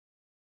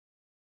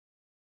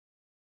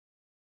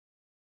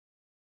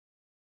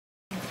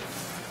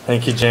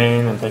Thank you,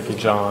 Jane, and thank you,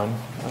 John.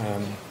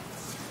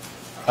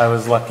 I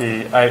was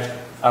lucky. I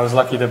was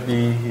lucky to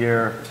be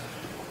here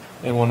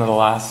in one of the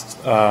last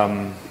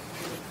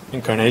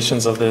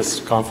incarnations of this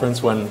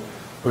conference when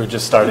we were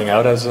just starting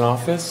out as an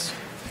office.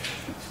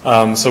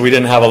 So we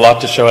didn't have a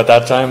lot to show at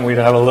that time. We'd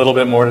have a little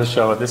bit more to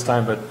show at this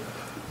time, but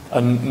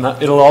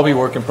it'll all be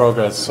work in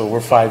progress. So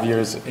we're 5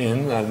 years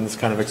in this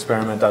kind of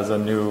experiment as a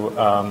new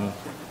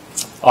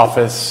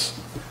office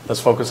that's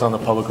focused on the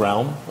public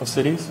realm of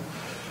cities.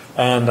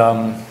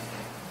 And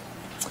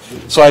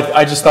so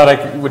I just thought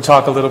I would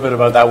talk a little bit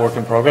about that work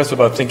in progress,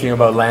 about thinking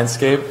about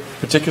landscape,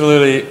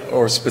 particularly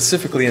or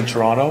specifically in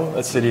Toronto,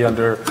 a city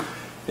under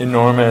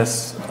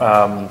enormous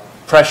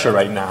pressure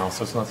right now.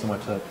 So it's not so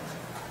much that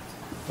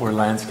we're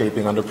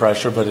landscaping under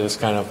pressure, but it's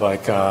kind of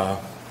like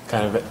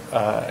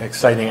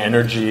exciting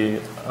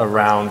energy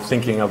around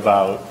thinking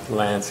about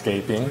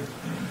landscaping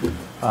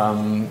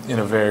in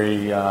a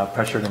very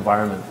pressured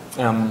environment.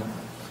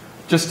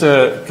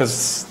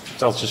 Because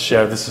I'll just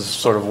share, this is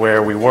sort of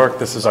where we work.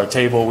 This is our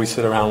table. We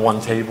sit around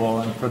one table.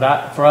 And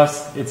for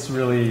us, it's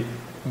really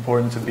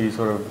important to be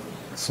sort of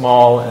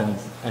small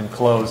and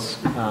close.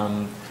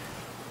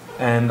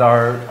 And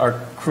our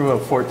crew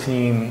of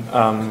 14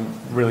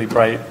 really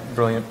bright,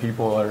 brilliant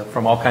people are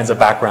from all kinds of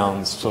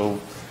backgrounds. So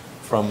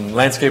from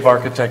landscape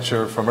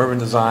architecture, from urban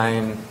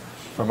design,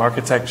 from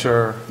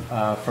architecture,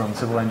 from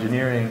civil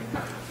engineering.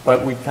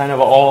 But we kind of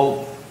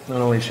all not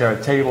only share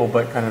a table,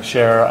 but kind of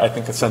share, I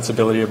think, a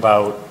sensibility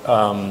about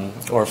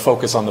or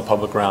focus on the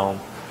public realm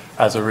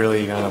as a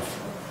really kind of,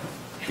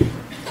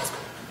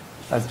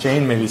 as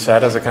Jane maybe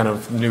said, as a kind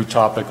of new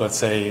topic, let's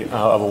say,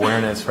 of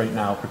awareness right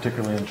now,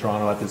 particularly in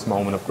Toronto at this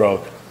moment of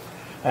growth.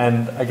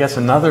 And I guess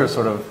another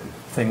sort of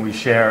thing we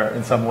share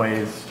in some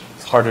ways,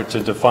 it's harder to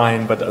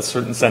define, but a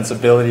certain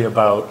sensibility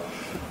about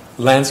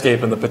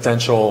landscape and the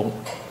potential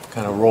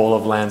kind of role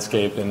of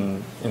landscape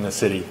in the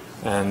city.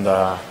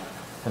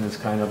 And this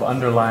kind of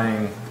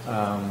underlying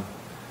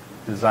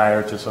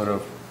desire to sort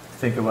of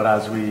think about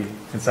as we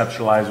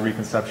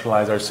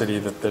reconceptualize our city,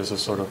 that there's a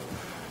sort of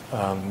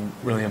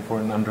really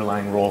important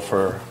underlying role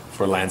for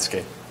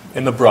landscape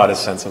in the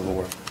broadest sense of the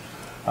word.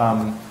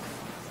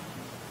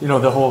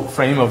 The whole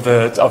frame of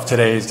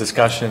today's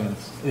discussion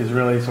is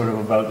really sort of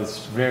about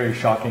this very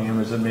shocking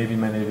image that maybe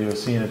many of you have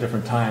seen at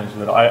different times,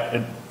 but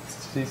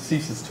it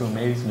ceases to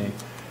amaze me.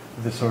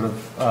 This sort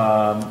of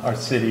our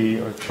city,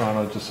 or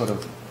Toronto, just sort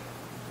of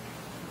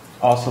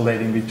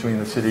oscillating between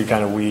the city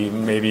kind of we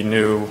maybe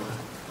knew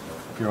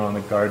if you're on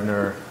the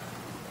Gardner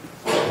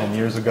 10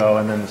 years ago,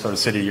 and then the sort of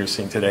city you're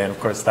seeing today. And of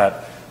course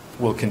that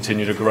will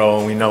continue to grow,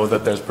 and we know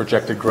that there's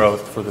projected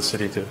growth for the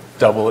city to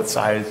double its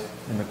size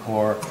in the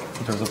core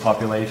in terms of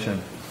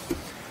population.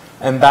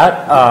 And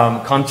that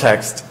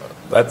context,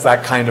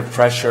 that kind of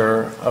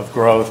pressure of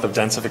growth, of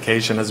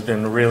densification, has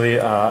been really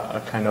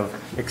a kind of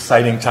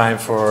exciting time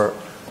for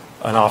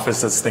an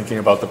office that's thinking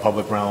about the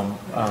public realm.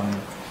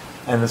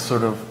 And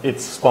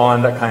it's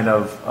spawned a kind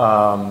of,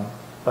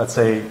 let's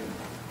say,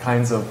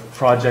 kinds of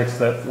projects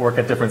that work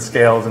at different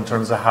scales in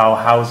terms of how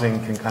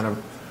housing can kind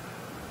of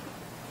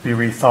be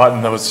rethought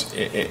in those,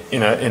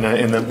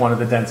 in one of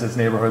the densest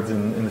neighborhoods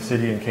in the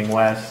city, in King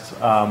West.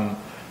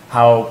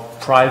 How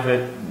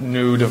private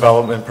new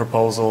development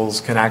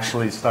proposals can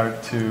actually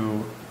start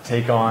to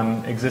take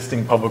on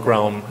existing public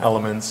realm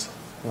elements,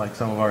 like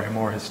some of our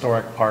more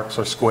historic parks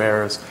or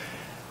squares,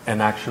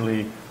 and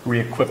actually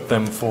re-equip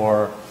them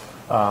for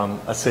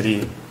a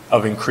city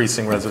of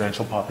increasing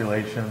residential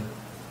population,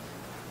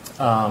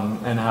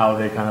 and how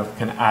they kind of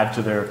can add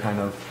to their kind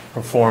of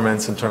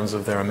performance in terms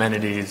of their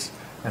amenities,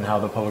 and how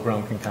the public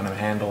realm can kind of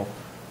handle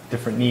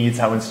different needs,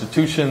 how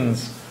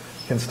institutions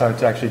can start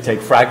to actually take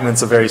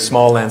fragments of very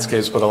small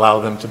landscapes but allow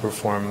them to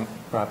perform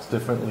perhaps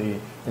differently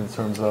in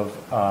terms of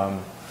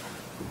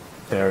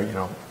their,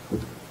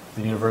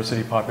 the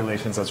university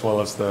populations as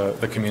well as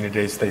the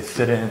communities they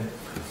sit in.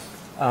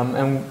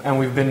 And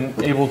we've been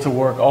able to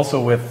work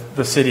also with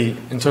the city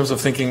in terms of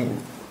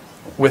thinking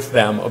with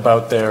them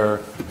about their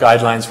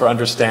guidelines for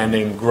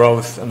understanding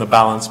growth and the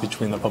balance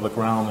between the public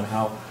realm, and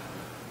how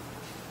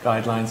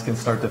guidelines can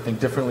start to think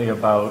differently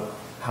about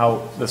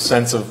how the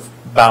sense of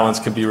balance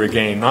can be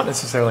regained, not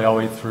necessarily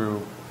always through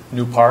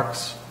new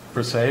parks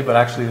per se, but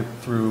actually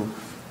through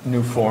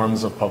new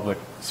forms of public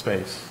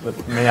space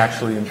that may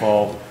actually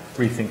involve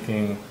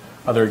rethinking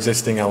other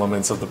existing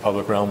elements of the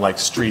public realm, like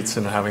streets,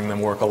 and having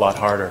them work a lot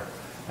harder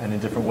and in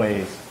different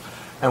ways.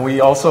 And we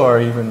also are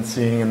even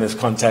seeing in this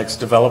context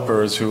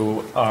developers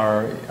who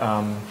are,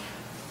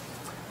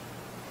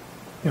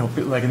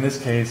 like in this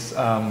case,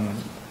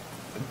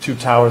 2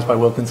 towers by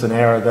Wilkinson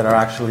Air that are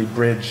actually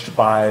bridged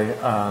by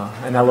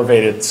an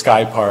elevated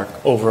sky park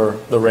over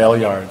the rail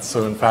yards.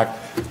 So in fact,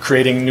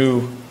 creating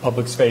new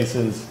public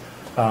spaces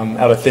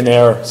out of thin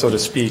air, so to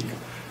speak,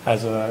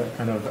 as a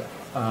kind of,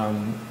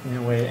 in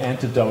a way,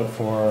 antidote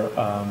for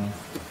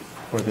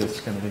this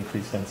kind of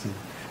increased density.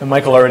 And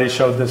Michael already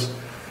showed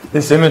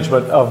this image,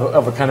 but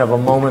of a kind of a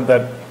moment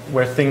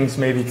where things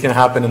maybe can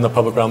happen in the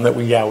public realm that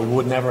we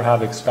would never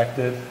have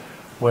expected,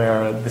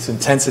 where this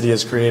intensity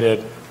has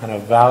created kind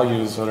of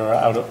values that are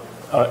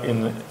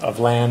of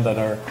land that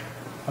are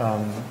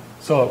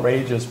so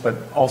outrageous, but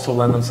also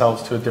lend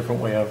themselves to a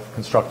different way of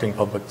constructing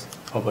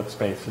public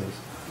spaces,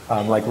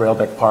 like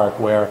Raildeck Park,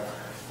 where,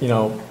 you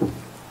know,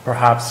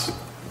 perhaps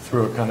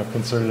through a kind of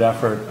concerted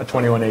effort, a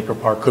 21-acre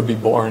park could be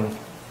born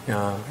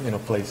in a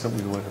place that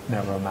we would have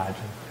never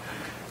imagined.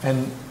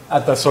 And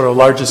at the sort of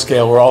larger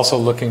scale, we're also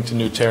looking to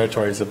new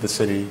territories of the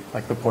city,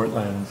 like the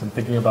Portlands, and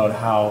thinking about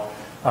how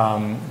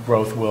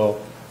growth will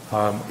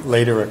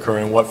later occur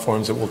and what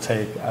forms it will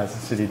take as the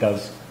city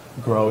does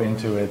grow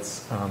into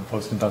its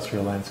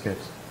post-industrial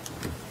landscapes.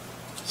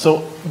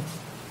 So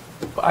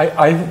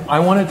I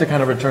wanted to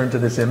kind of return to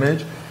this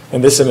image,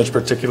 and this image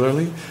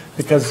particularly,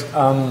 because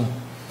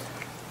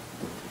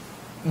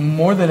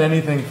more than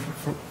anything,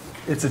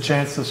 it's a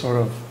chance to sort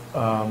of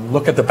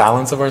look at the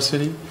balance of our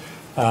city.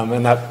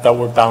 And that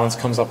word balance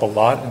comes up a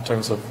lot in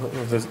terms of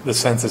the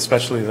sense,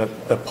 especially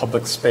that the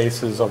public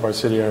spaces of our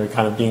city are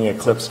kind of being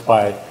eclipsed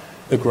by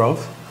the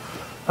growth.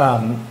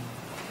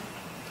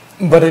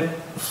 But it,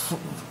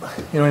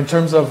 you know, in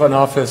terms of an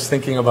office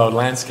thinking about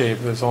landscape,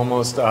 there's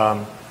almost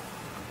a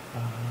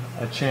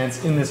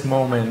chance in this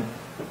moment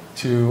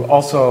to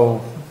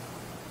also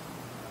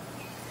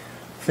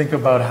think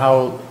about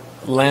how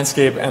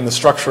landscape and the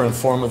structure and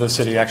form of the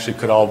city actually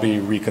could all be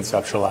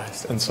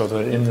reconceptualized. And so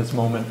that in this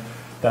moment,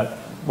 that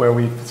where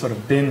we've sort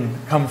of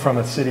come from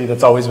a city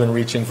that's always been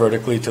reaching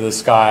vertically to the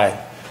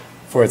sky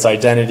for its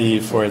identity,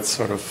 for its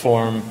sort of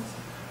form.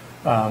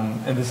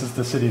 And this is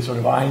the city sort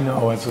of I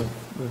know as a,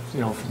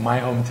 you know, from my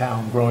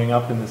hometown, growing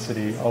up in the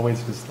city,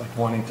 always was like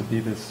wanting to be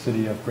this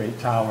city of great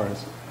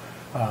towers.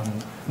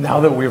 Now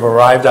that we've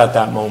arrived at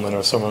that moment,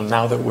 or sort of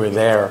now that we're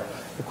there,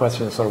 the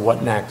question is sort of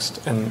what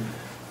next? And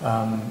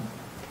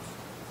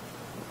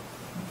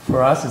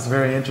for us, it's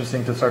very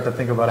interesting to start to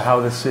think about how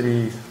the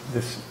city,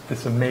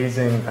 this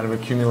amazing kind of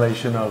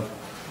accumulation of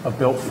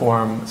built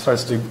form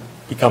starts to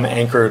become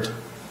anchored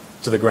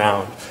to the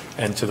ground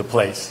and to the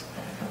place.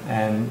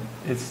 And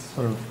it's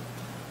sort of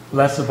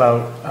less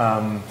about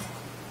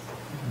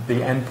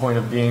the end point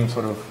of being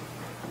sort of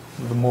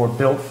the more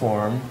built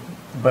form,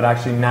 but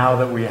actually now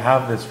that we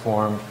have this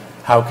form,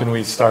 how can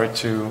we start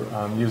to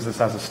use this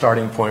as a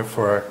starting point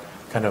for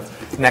kind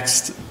of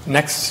next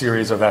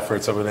series of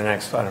efforts over the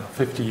next, I don't know,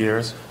 50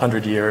 years,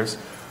 100 years,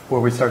 where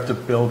we start to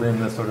build in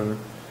the sort of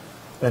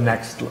the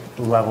next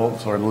level,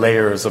 sort of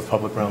layers of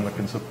public realm that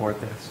can support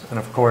this. And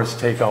of course,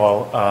 take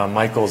all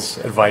Michael's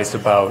advice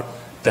about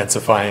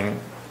densifying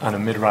on a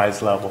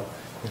mid-rise level,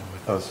 you know,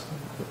 with those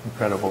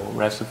incredible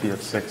recipe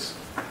of 6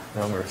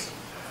 numbers.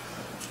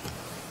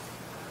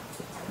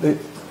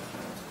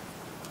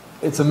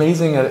 It's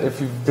amazing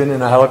if you've been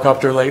in a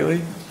helicopter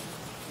lately.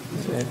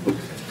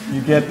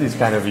 You get these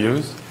kind of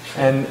views,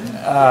 and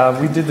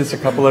we did this a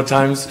couple of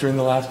times during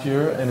the last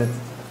year, and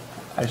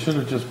I should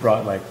have just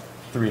brought like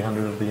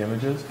 300 of the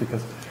images,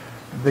 because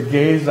the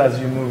gaze as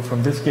you move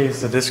from this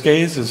gaze to this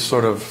gaze is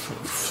sort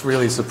of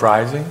really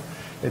surprising.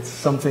 It's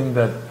something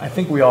that I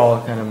think we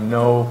all kind of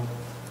know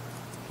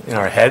in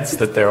our heads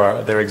that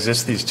there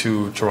exist these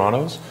two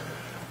Torontos,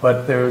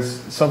 but there's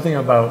something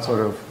about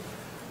sort of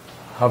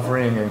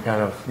hovering and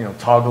kind of, you know,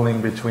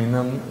 toggling between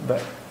them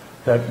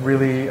that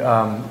really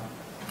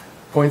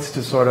points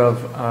to sort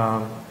of,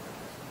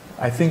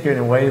 I think in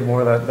a way,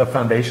 more the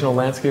foundational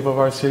landscape of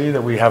our city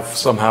that we have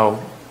somehow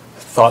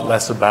thought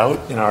less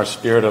about in our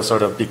spirit of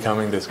sort of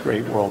becoming this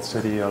great world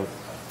city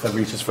that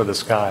reaches for the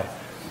sky.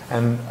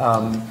 And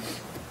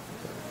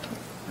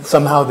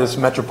somehow this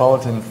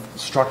metropolitan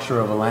structure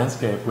of a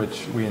landscape,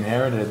 which we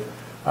inherited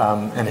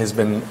and has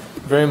been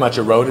very much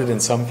eroded in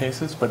some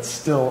cases, but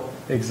still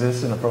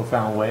exists in a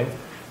profound way.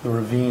 The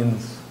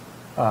ravines,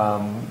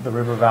 the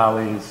river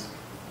valleys,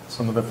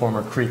 some of the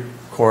former creek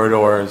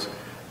corridors,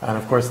 and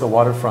of course the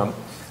waterfront,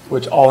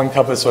 which all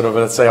encompass sort of,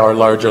 let's say, our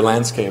larger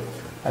landscape.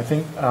 I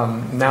think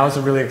now is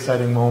a really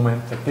exciting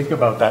moment to think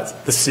about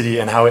the city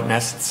and how it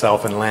nests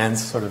itself and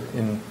lands sort of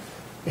in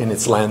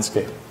its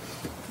landscape.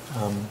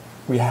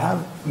 We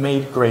have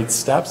made great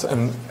steps,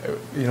 and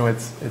you know,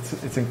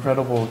 it's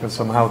incredible because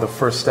somehow the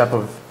first step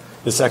of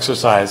this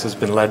exercise has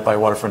been led by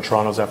Waterfront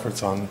Toronto's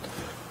efforts on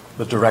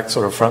the direct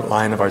sort of front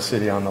line of our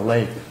city on the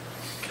lake.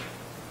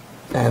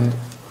 And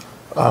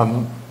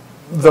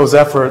those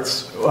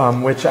efforts,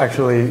 which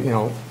actually, you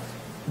know,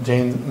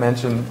 Jane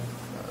mentioned,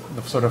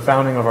 the sort of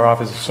founding of our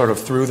office is sort of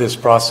through this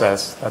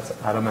process. That's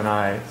Adam and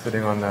I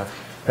sitting on the,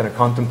 kind of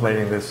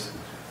contemplating this,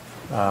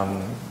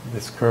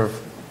 this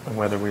curve, and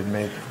whether we've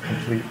made a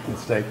complete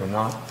mistake or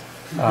not.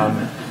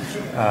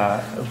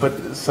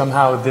 But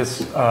somehow this,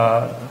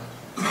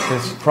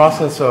 this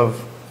process of,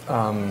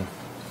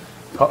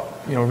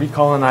 you know,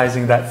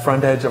 recolonizing that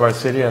front edge of our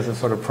city as a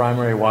sort of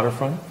primary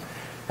waterfront,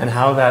 and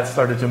how that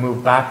started to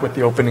move back with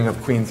the opening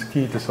of Queen's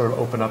Quay to sort of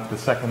open up the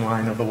second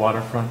line of the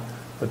waterfront,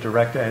 the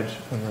direct edge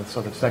and the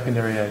sort of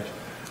secondary edge,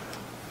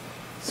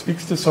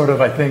 speaks to sort of,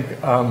 I think,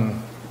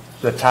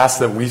 the task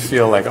that we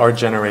feel like our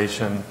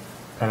generation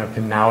kind of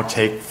can now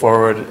take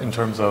forward in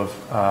terms of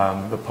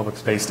the public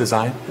space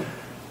design.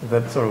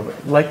 That sort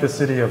of, like the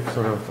city of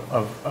sort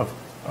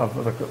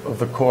of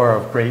the core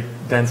of great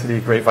density,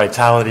 great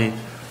vitality,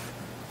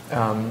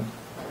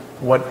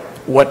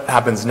 what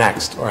happens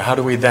next, or how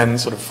do we then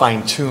sort of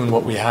fine-tune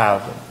what we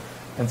have?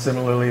 And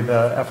similarly,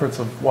 the efforts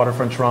of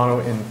Waterfront Toronto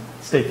in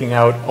staking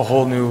out a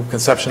whole new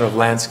conception of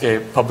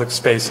landscape, public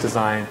space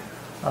design,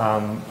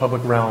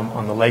 public realm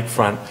on the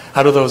lakefront,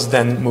 how do those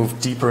then move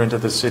deeper into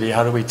the city?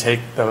 How do we take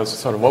those,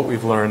 sort of what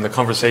we've learned, the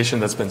conversation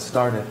that's been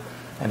started,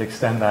 and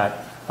extend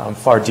that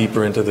far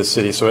deeper into the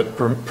city so it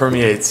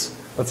permeates,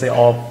 let's say,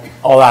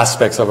 all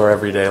aspects of our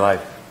everyday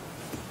life?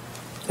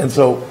 And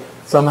so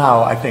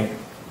somehow I think,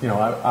 you know,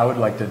 I would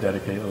like to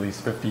dedicate at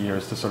least 50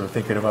 years to sort of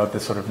thinking about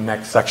this sort of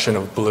next section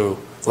of blue,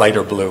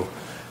 lighter blue,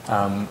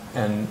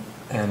 and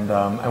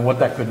what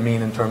that could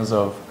mean in terms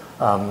of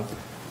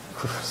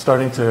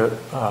starting to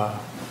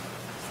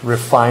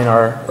refine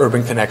our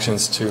urban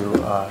connections to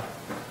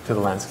the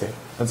landscape.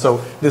 And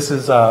so this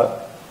is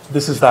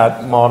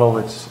that model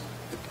which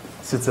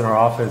sits in our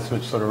office,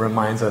 which sort of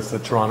reminds us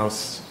that Toronto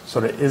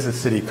sort of is a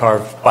city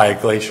carved by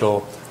a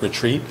glacial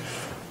retreat.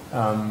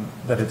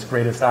 That its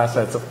greatest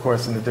assets, of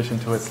course, in addition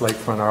to its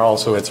lakefront, are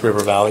also its river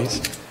valleys.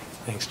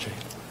 Thanks, Jane.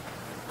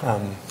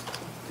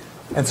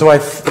 And so I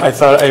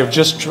thought I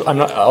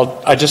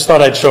just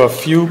thought I'd show a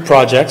few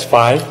projects,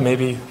 5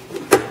 maybe,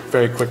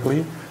 very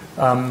quickly,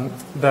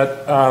 that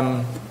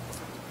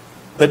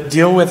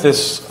deal with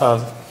this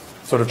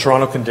sort of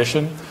Toronto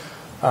condition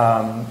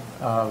of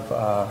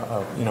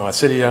you know, a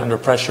city under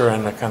pressure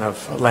and a kind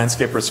of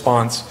landscape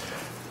response,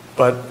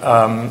 but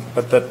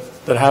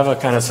that have a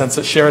kind of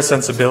share a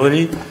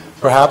sensibility.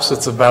 Perhaps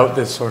it's about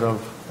this sort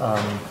of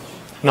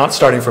not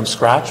starting from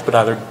scratch, but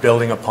either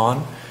building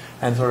upon,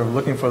 and sort of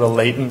looking for the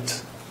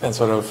latent and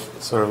sort of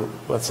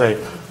let's say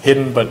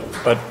hidden but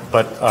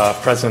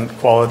present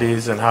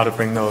qualities, and how to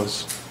bring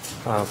those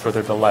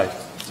further to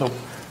life. So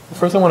the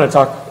first one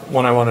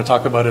I want to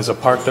talk about is a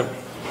park that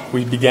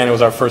we began. It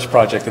was our first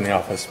project in the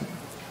office,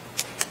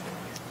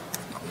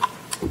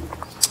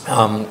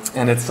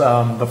 and it's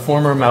the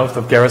former mouth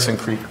of Garrison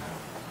Creek.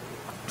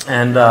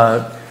 And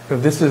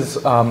this is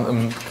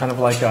kind of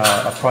like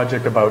a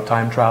project about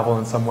time travel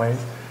in some ways,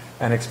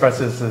 and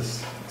expresses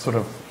this sort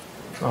of,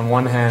 on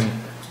one hand,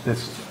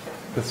 this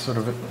sort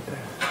of,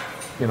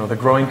 you know, the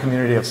growing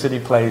community of City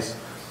Place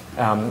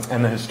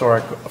and the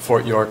historic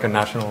Fort York, a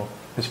National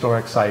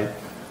Historic Site,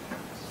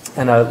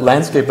 and a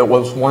landscape that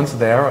was once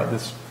there,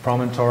 this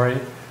promontory,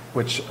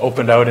 which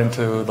opened out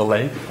into the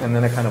lake, and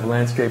then a kind of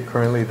landscape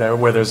currently there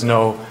where there's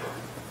no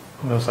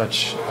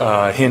such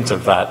hint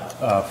of that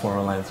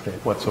former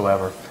landscape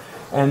whatsoever.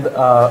 And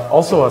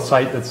also a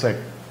site that's, like,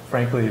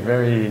 frankly,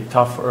 very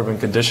tough urban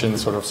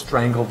conditions, sort of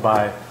strangled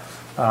by,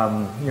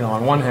 you know,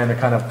 on one hand, a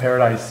kind of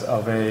paradise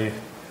of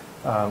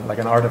like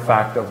an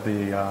artifact of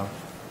the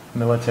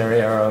military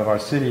era of our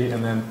city,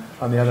 and then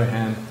on the other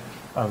hand,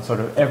 sort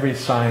of every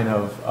sign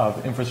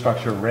of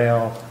infrastructure,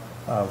 rail,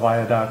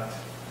 viaduct,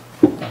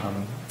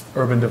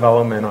 urban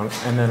development,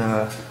 and then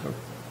a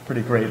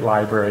pretty great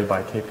library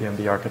by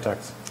KPMG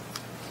Architects.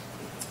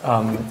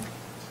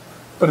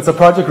 But it's a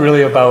project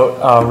really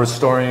about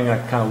restoring a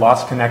kind of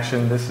lost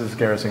connection. This is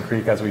Garrison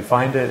Creek as we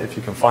find it, if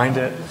you can find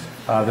it.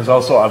 There's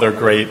also other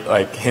great,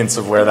 like, hints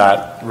of where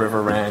that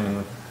river ran.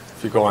 And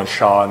if you go on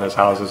Shaw and there's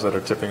houses that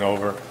are tipping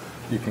over,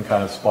 you can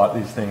kind of spot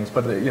these things.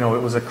 But, you know,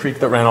 it was a creek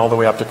that ran all the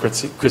way up to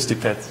Christie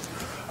Pits.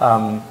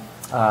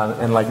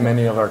 And like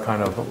many of our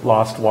kind of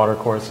lost water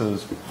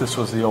courses, this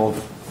was the old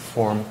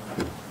form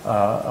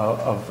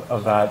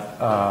of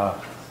that,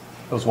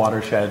 those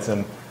watersheds.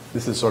 And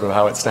this is sort of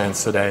how it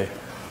stands today.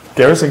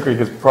 Garrison Creek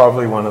is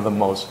probably one of the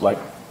most, like,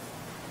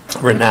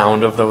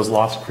 renowned of those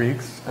lost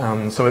creeks.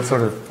 So it's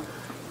sort of,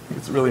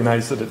 it's really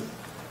nice that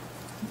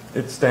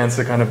it stands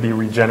to kind of be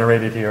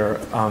regenerated here.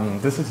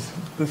 This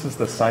is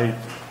the site,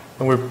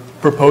 and we're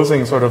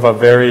proposing sort of a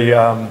very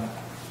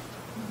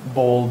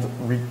bold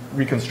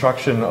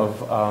reconstruction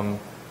of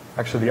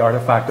actually the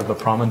artifact of the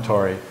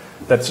promontory.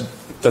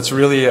 That's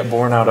really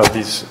born out of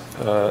these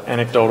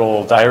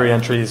anecdotal diary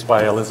entries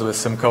by Elizabeth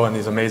Simcoe and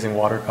these amazing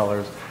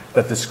watercolors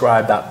that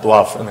describe that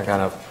bluff and the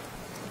kind of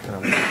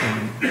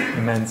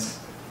immense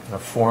kind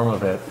of form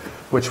of it,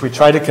 which we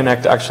try to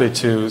connect actually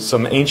to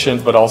some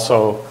ancient but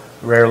also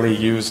rarely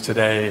used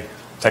today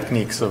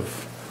techniques of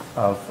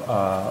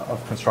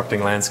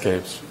constructing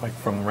landscapes, like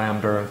from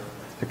rammed earth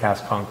to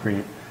cast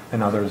concrete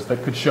and others,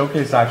 that could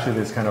showcase actually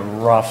this kind of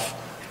rough,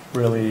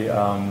 really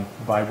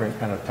vibrant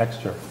kind of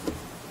texture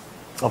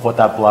of what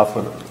that bluff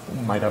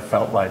might have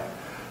felt like.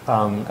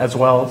 As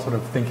well, sort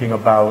of thinking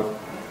about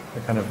the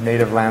kind of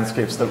native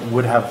landscapes that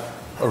would have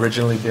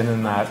originally been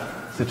in that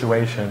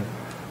situation.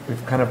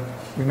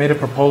 We made a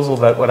proposal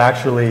that would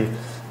actually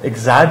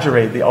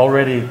exaggerate the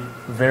already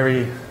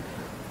very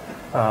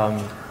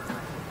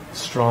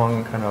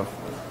strong kind of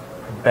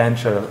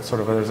bench, there's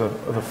a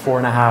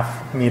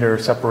 4.5 meter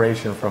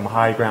separation from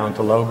high ground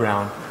to low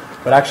ground,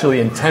 but actually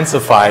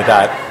intensify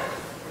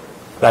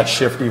that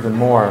shift even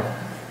more,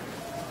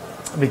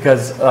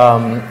 because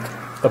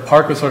the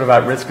park was sort of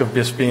at risk of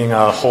just being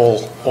a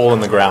hole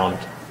in the ground,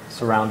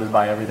 surrounded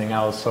by everything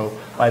else. So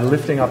by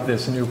lifting up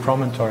this new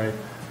promontory,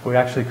 we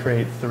actually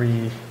create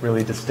 3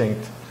 really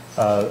distinct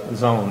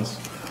zones.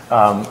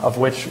 of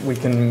which we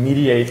can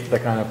mediate the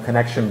kind of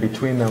connection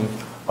between them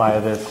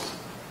via this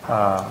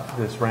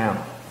ramp.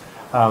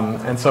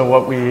 And so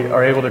what we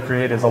are able to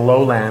create is a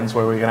lowlands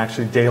where we can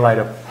actually daylight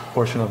a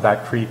portion of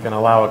that creek and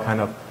allow a kind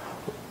of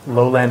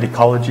lowland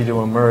ecology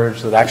to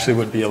emerge that actually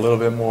would be a little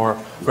bit more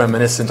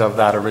reminiscent of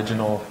that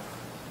original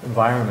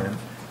environment.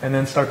 And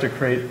then start to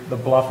create the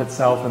bluff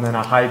itself and then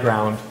a high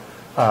ground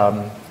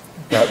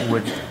that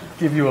would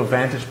give you a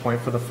vantage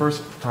point for the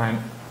first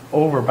time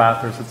over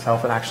Bathurst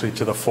itself and actually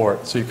to the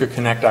fort. So you could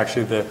connect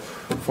actually the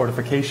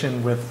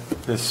fortification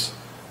with this,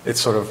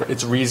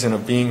 its reason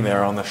of being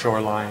there on the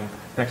shoreline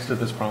next to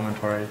this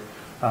promontory,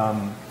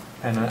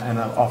 and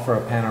offer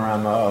a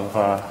panorama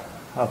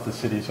of the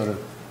city sort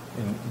of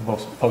in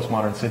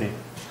postmodern city.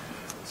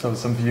 So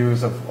some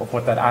views of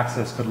what that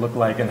access could look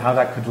like and how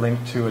that could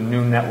link to a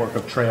new network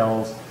of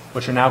trails,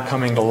 which are now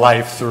coming to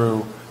life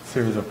through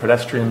the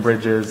pedestrian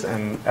bridges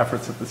and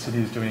efforts that the city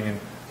is doing in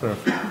sort of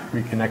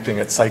reconnecting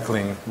its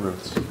cycling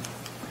routes.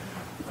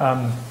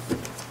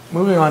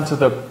 Moving on to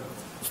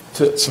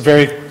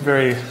very,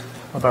 very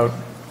about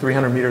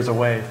 300 meters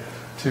away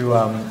to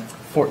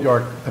Fort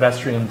York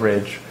pedestrian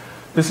bridge.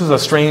 This is a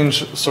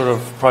strange sort of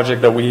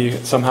project that we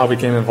somehow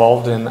became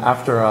involved in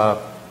after a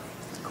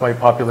quite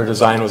popular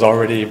design was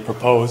already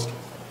proposed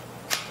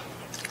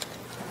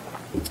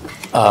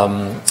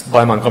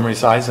by Montgomery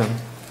Sison,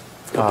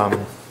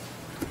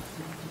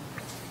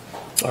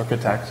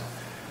 architect.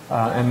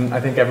 And I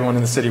think everyone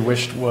in the city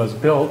wished was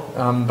built,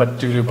 but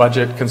due to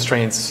budget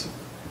constraints,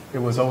 it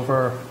was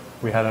over.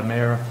 We had a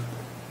mayor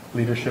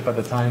leadership at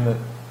the time that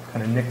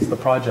kind of nixed the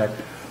project.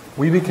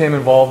 We became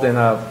involved in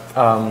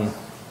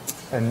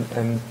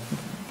and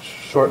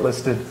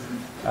shortlisted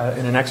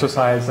in an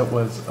exercise that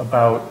was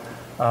about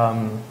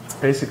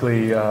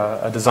basically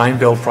a design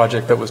build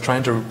project that was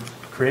trying to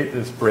create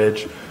this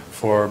bridge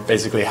for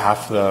basically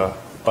half the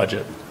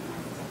budget.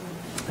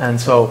 And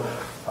so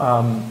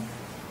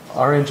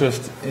our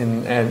interest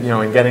in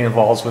getting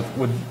involved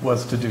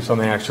was to do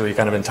something actually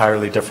kind of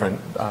entirely different,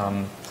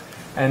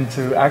 and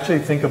to actually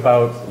think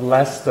about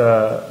less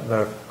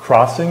the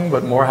crossing,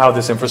 but more how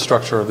this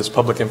infrastructure, this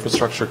public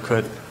infrastructure,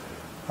 could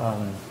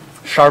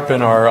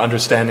sharpen our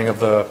understanding of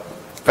the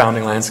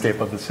founding landscape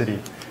of the city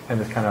and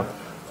this kind of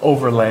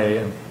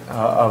overlay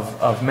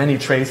of many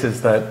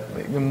traces that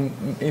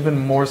even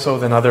more so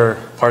than other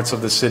parts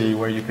of the city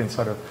where you can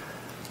sort of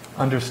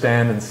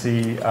understand and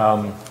see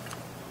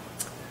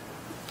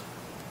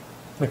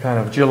the kind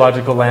of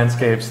geological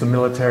landscapes, the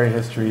military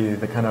history,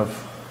 the kind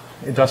of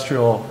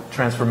industrial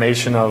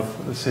transformation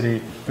of the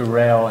city through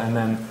rail, and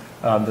then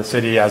the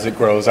city as it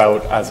grows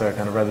out as a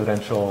kind of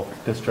residential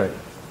district.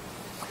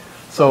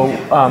 So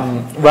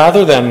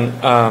rather than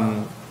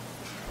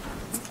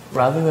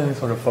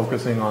sort of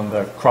focusing on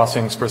the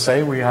crossings per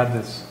se, we had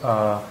this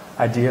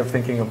idea of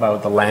thinking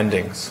about the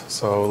landings.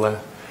 So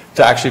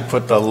to actually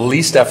put the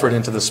least effort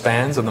into the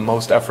spans and the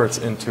most efforts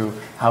into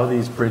how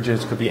these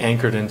bridges could be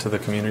anchored into the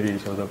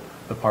communities or the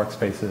park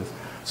spaces.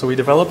 So we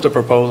developed a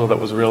proposal that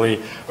was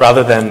really,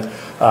 rather than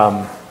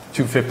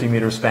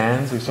 250-meter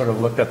spans, we sort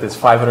of looked at this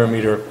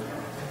 500-meter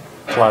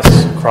plus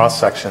cross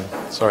section.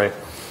 Sorry.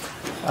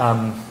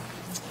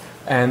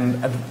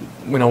 And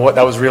what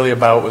that was really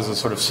about was a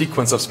sort of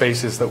sequence of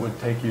spaces that would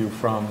take you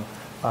from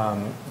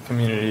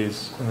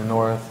communities in the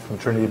north, from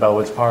Trinity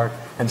Bellwoods Park,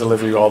 and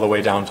deliver you all the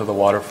way down to the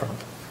waterfront.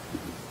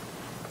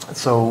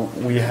 So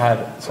we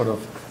had sort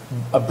of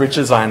a bridge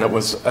design that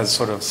was as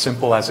sort of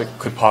simple as it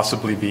could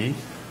possibly be,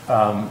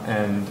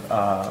 and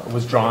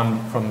was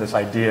drawn from this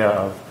idea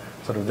of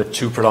sort of the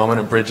two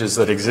predominant bridges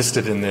that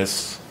existed in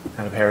this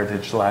kind of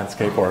heritage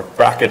landscape, or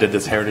bracketed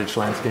this heritage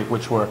landscape,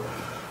 which were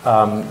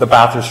the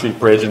Bathurst Street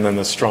Bridge and then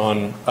the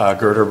Strawn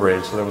girder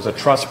bridge. So there was a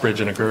truss bridge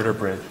and a girder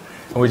bridge.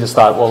 And we just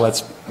thought, well,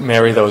 let's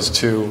marry those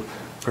two,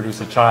 produce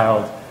a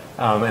child,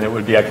 and it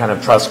would be a kind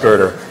of truss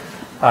girder.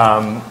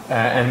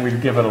 And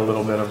we'd give it a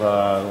little bit of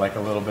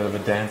a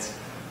dance.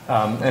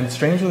 And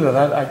strangely,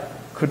 that I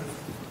could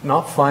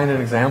not find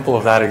an example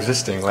of that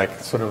existing.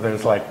 Like sort of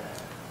there's like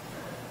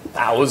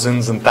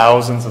thousands and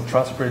thousands of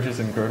truss bridges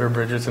and girder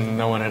bridges, and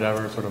no one had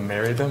ever sort of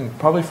married them,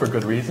 probably for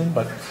good reason.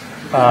 But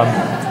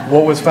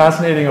what was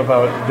fascinating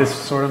about this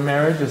sort of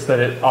marriage is that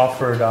it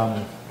offered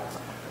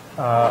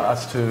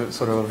us to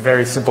sort of a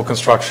very simple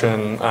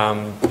construction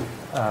and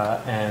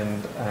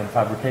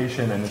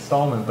fabrication and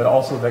installment, but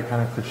also that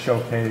kind of could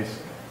showcase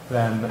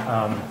then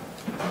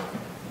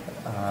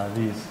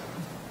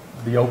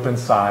the open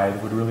side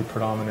would really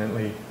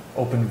predominantly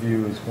open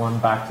views, one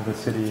back to the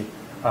city,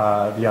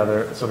 the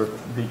other sort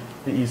of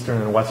the eastern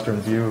and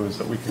western views,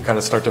 that we could kind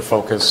of start to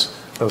focus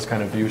those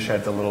kind of view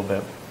sheds a little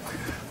bit.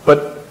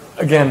 But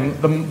again,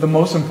 the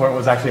most important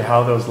was actually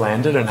how those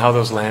landed, and how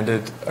those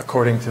landed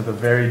according to the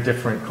very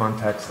different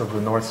context of the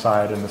north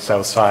side and the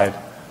south side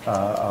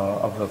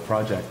of the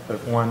project.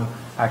 That one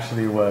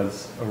actually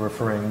was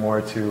referring more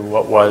to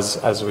what was,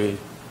 as we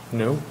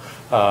knew,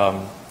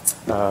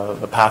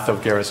 the path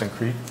of Garrison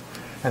Creek,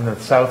 and the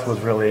south was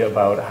really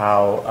about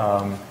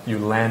how you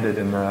landed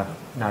in the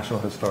National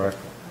Historic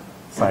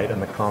Site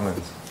and the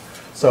Commons.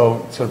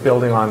 So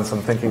building on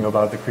some thinking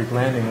about the creek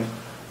landing,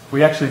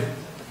 we actually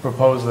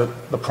proposed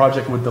that the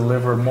project would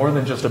deliver more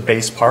than just a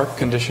base park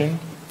condition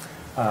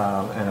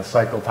and a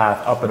cycle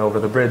path up and over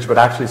the bridge, but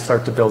actually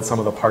start to build some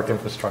of the park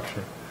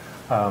infrastructure.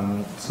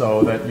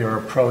 So that your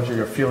approach or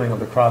your feeling of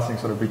the crossing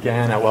sort of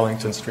began at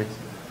Wellington Street,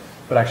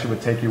 but actually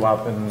would take you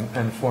up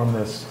and form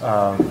this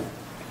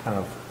kind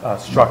of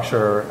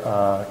structure,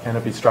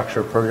 canopy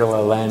structure,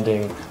 pergola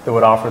landing that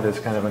would offer this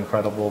kind of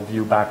incredible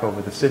view back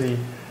over the city.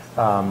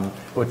 It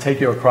would take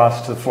you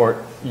across to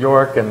Fort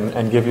York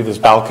and give you this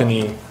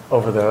balcony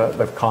over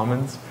the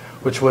Commons,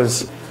 which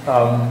was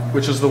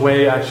the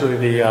way actually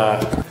the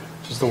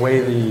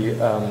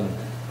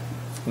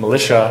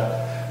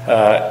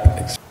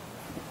militia,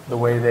 the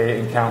way they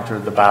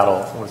encountered the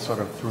battle was sort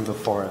of through the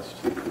forest.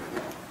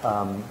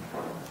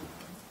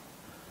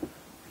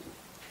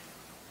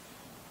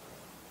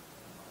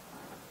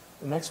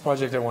 The next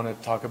project I want to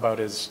talk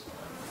about is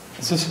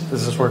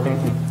this working?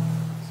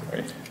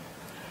 Sorry.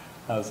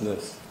 How's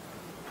this?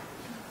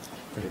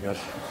 Pretty good.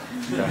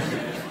 Yeah.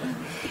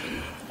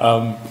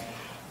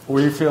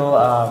 We feel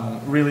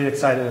really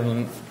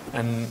excited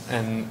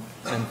and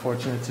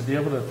fortunate to be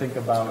able to think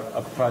about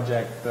a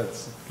project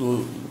that's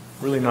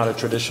really not a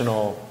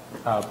traditional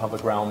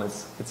public realm.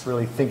 It's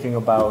really thinking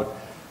about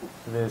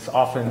this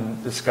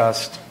often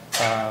discussed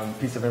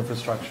piece of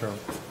infrastructure.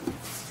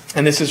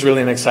 And this is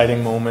really an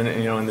exciting moment,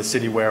 in the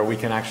city where we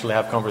can actually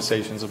have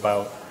conversations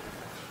about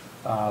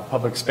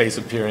public space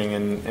appearing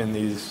in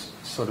these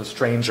sort of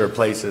stranger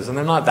places. And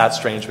they're not that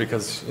strange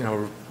because,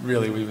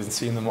 really we've been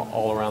seeing them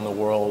all around the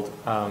world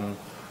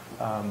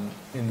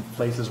in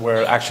places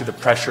where actually the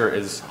pressure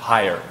is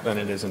higher than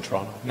it is in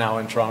Toronto. Now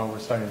in Toronto we're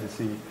starting to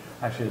see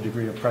actually a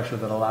degree of pressure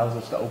that allows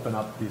us to open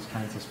up these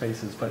kinds of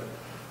spaces. But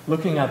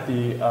looking at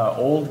the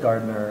old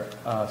Gardner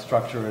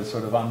structure is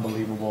sort of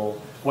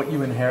unbelievable. What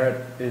you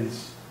inherit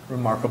is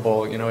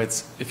remarkable.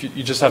 It's if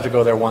you just have to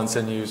go there once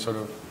and you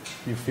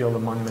feel the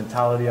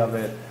monumentality of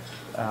it,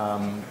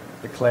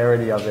 the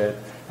clarity of it.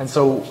 And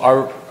so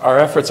our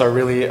efforts are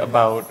really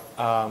about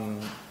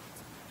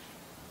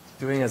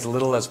doing as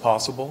little as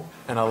possible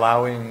and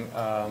allowing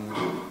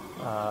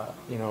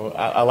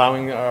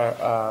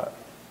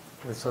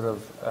the sort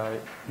of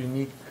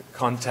unique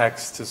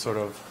context to sort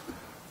of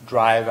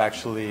drive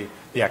actually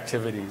the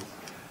activities.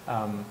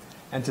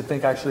 And to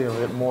think actually of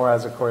it more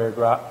as a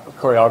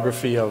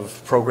choreography of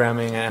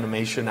programming,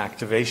 animation,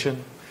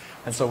 activation.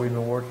 And so we've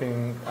been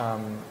working,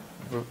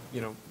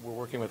 we're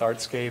working with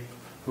Artscape,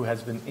 who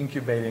has been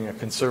incubating a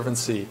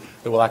conservancy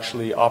that will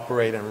actually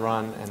operate and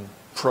run and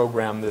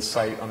program this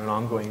site on an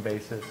ongoing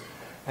basis.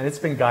 And it's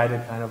been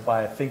guided kind of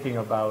by thinking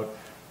about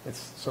its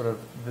sort of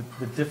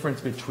the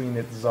difference between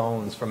its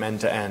zones from end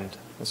to end.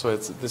 And so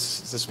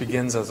this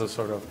begins as a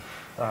sort of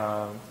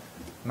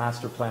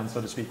master plan,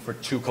 so to speak, for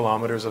 2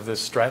 kilometers of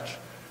this stretch,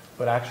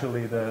 but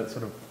actually the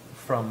sort of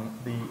from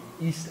the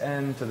east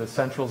end to the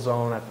central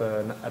zone at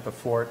the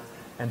fort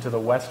and to the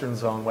western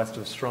zone west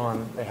of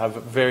Strawn, they have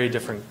very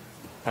different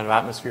kind of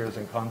atmospheres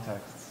and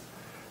contexts,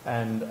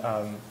 and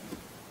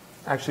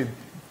actually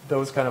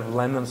those kind of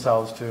lend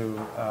themselves to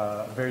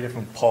a very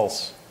different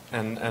pulse.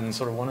 And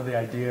sort of one of the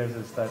ideas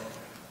is that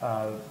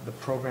the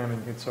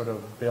programming could sort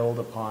of build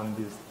upon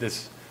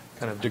this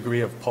kind of degree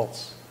of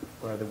pulse,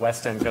 where the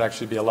west end could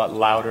actually be a lot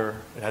louder.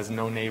 It has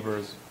no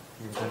neighbors.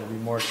 You can kind of be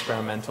more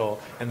experimental.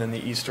 And then the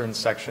eastern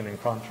section, in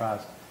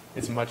contrast,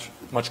 is much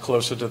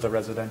closer to the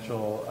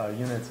residential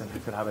units, and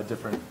it could have a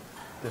different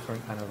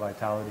kind of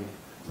vitality.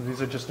 So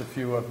these are just a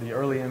few of the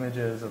early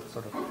images of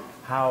sort of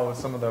how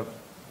some of the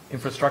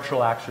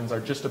infrastructural actions are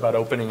just about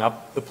opening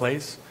up the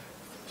place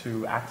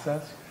to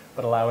access,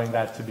 but allowing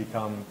that to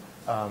become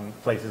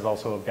places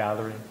also of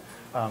gathering.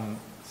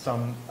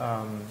 Some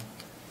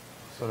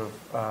sort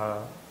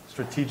of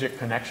strategic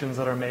connections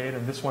that are made,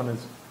 and this one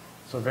is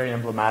so very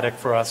emblematic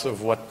for us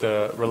of what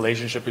the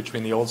relationship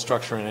between the old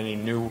structure and any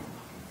new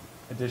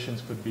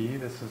additions could be.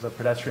 This is a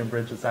pedestrian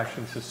bridge that's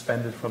actually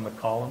suspended from the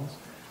columns.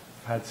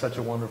 I've had such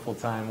a wonderful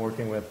time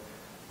working with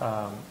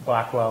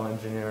Blackwell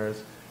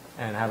engineers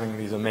and having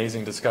these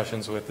amazing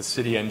discussions with the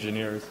city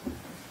engineers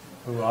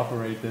who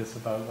operate this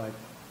about, like,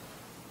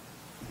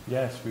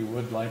 yes, we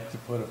would like to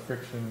put a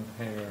friction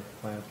hanger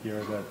plant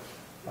here that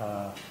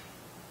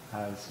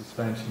has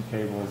suspension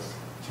cables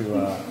to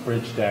a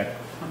bridge deck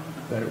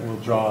that will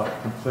draw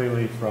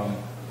completely from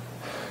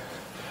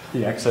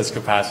the excess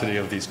capacity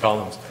of these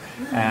columns.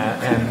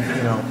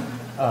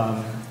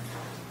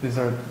 These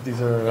are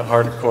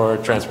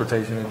hardcore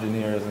transportation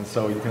engineers, and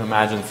so you can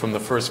imagine from the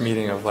first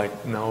meeting of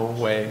like, no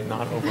way,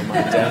 not over my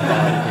dead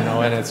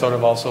body, and it's sort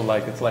of also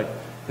like it's like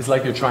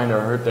you're trying to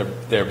hurt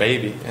their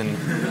baby, and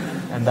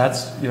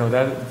that's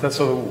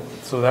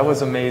so that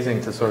was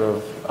amazing to sort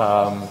of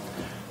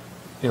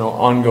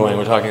ongoing.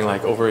 We're talking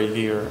like over a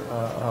year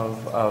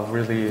of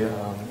really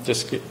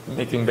just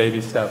making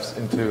baby steps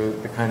into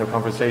the kind of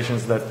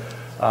conversations that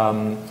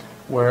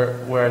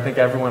where I think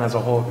everyone as a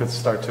whole could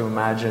start to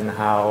imagine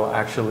how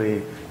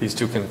actually these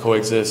two can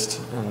coexist,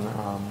 and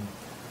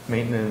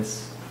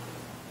maintenance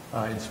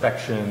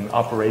inspection,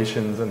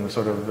 operations, and the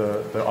sort of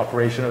the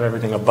operation of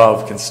everything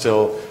above can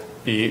still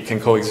can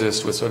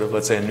coexist with sort of,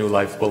 let's say, a new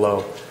life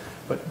below.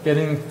 But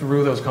getting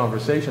through those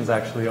conversations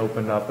actually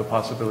opened up the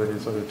possibility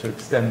sort of to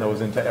extend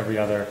those into every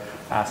other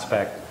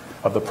aspect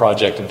of the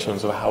project in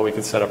terms of how we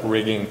could set up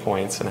rigging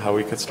points and how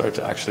we could start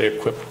to actually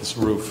equip this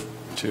roof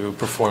to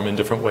perform in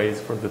different ways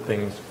for the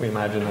things we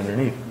imagine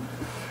underneath.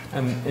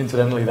 And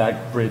incidentally,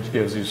 that bridge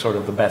gives you sort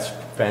of the best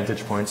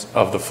vantage points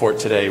of the fort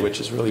today, which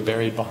is really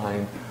buried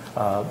behind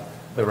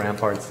the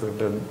ramparts that have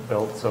been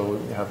built, so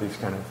you have these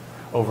kind of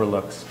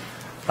overlooks.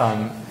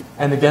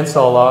 And against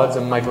all odds,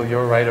 and Michael,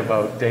 you're right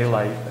about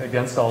daylight,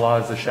 against all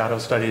odds, the shadow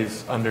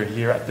studies under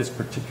here at this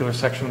particular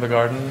section of the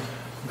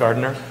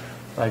Gardner,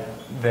 like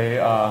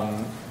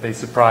they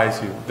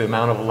surprise you. The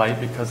amount of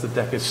light, because the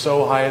deck is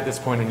so high at this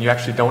point and you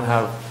actually don't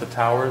have the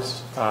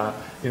towers,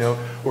 you know,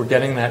 we're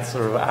getting that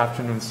sort of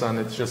afternoon sun.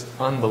 It's just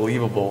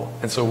unbelievable.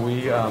 And so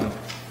we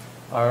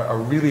are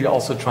really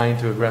also trying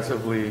to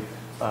aggressively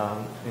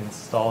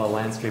install a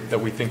landscape that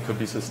we think could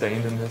be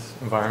sustained in this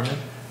environment.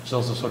 It's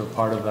also sort of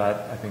part of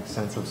that, I think,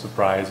 sense of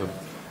surprise of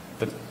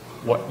that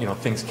what, you know,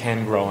 things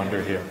can grow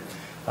under here.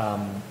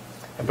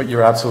 But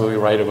you're absolutely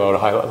right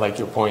about like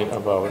your point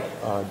about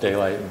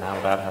daylight and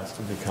how that has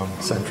to become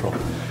central.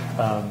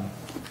 And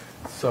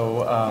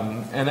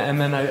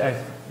then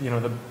I you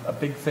know, a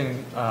big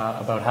thing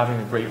about having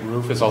a great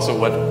roof is also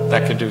what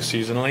that could do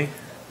seasonally.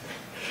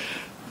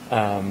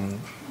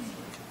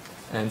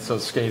 And so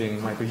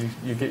skating, Michael,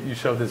 you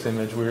showed this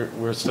image.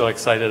 We're still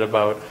excited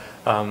about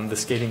the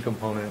skating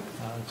component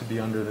to be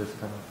under this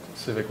kind of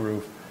civic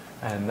roof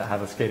and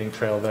have a skating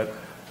trail that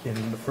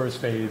in the first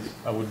phase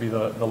would be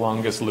the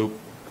longest loop,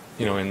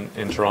 you know,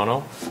 in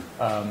Toronto,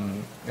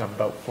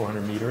 about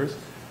 400 meters.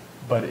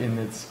 But in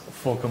its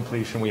full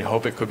completion, we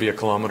hope it could be 1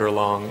 kilometer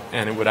long,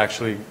 and it would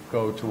actually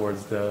go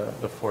towards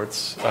the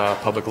fort's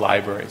public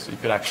library. So you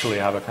could actually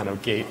have a kind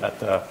of gate at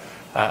the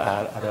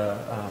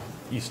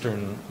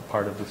eastern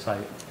part of the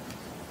site.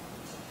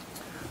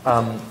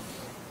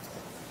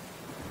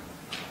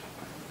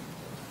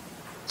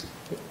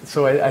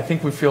 So I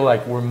think we feel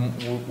like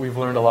we've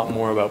learned a lot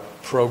more about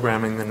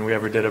programming than we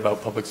ever did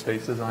about public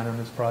space design on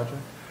this project.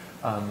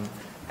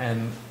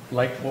 And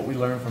like what we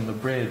learned from the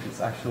bridge,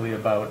 it's actually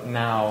about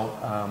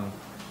now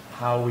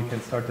how we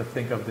can start to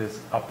think of this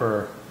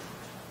upper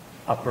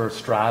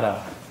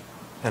strata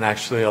and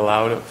actually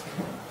allow to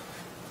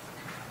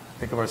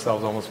think of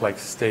ourselves almost like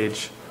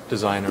stage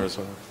designers,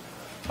 or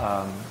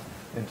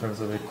in terms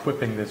of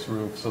equipping this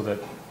roof so that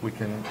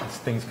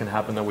things can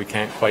happen that we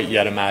can't quite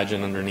yet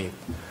imagine underneath.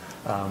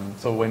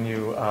 So when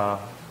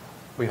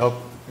we hope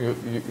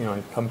you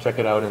know, come check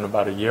it out in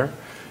about a year,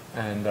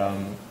 and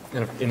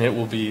it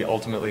will be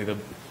ultimately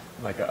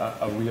like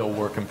a real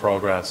work in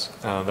progress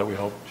that we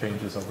hope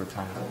changes over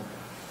time.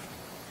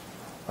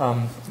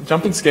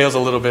 Jumping scales a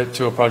little bit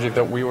to a project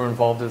that we were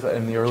involved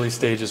in the early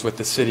stages with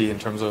the city in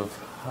terms of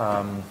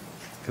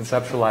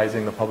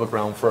conceptualizing the public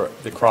realm for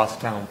the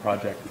Crosstown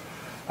project.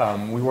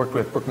 We worked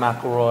with Brooke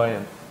McElroy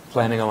and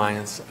Planning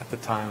Alliance at the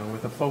time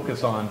with a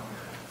focus on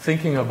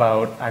thinking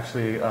about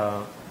actually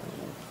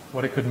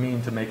what it could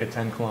mean to make a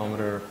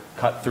 10-kilometer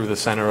cut through the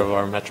center of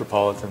our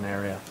metropolitan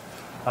area.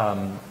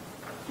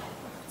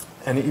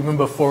 And even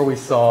before we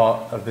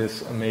saw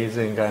this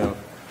amazing kind of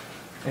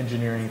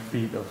engineering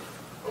feat of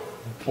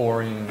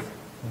boring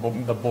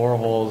the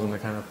boreholes and the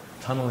kind of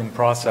tunneling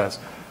process,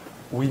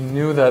 we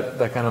knew that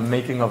the kind of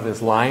making of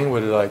this line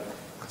would like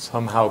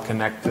somehow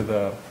connect to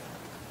the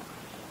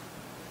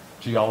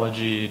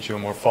geology,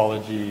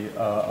 geomorphology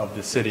of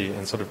the city,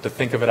 and sort of to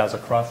think of it as a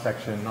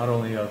cross-section not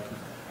only of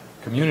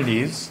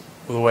communities,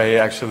 the way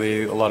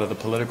actually a lot of the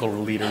political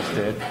leaders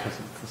did, because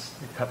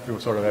it cut through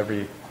sort of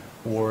every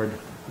ward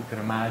you can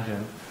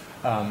imagine,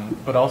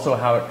 but also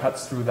how it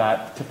cuts through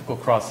that typical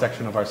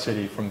cross-section of our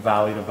city from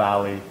valley to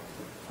valley,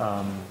 you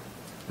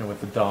know, with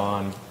the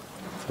Don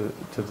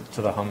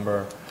to the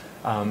Humber,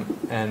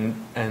 and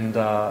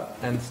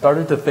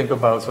started to think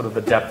about sort of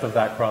the depth of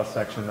that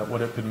cross-section, that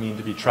what it could mean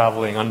to be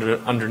traveling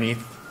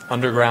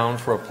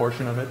underground for a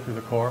portion of it through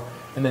the core,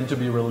 and then to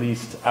be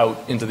released out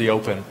into the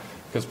open,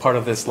 because part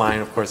of this line,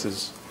 of course,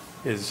 is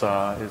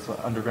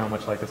underground,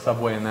 much like a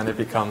subway, and then it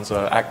becomes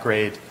a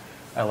at-grade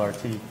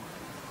LRT.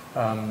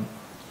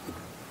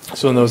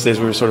 So in those days,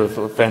 we were sort of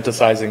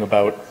fantasizing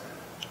about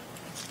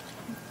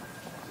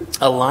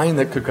a line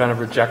that could kind of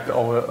reject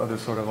all the other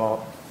sort of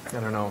I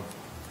don't know,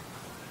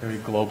 very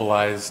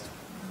globalized,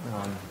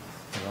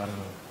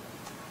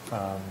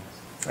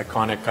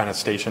 iconic kind of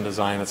station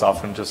design that's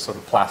often just sort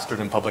of plastered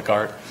in public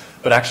art,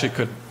 but actually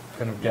could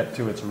kind of get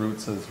to its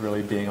roots as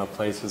really being a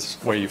place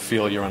where you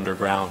feel you're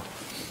underground.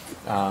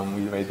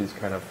 We made these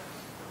kind of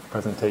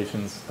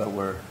presentations that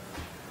were,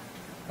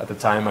 at the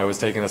time I was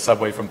taking the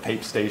subway from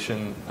Pape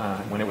Station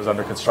when it was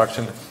under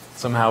construction.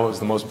 Somehow it was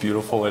the most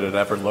beautiful it had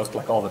ever looked,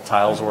 like all the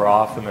tiles were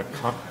off and the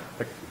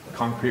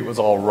concrete was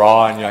all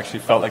raw and you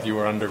actually felt like you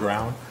were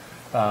underground.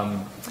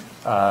 And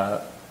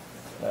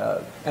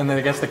then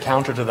I guess the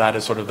counter to that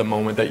is sort of the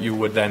moment that you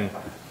would then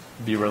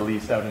be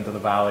released out into the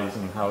valleys,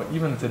 and how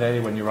even today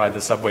when you ride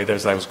the subway,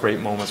 there's those great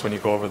moments when you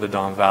go over the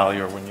Don Valley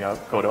or when you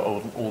go to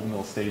Old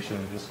Mill Station,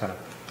 and just kind of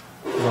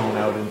thrown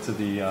out into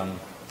the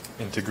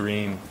into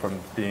green from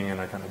being in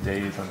a kind of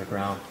daze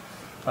underground.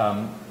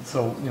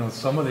 So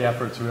some of the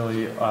efforts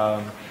really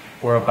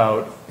were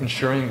about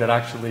ensuring that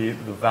actually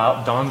the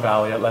Don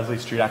Valley at Leslie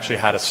Street actually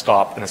had a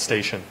stop and a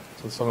station.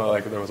 So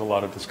there was a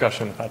lot of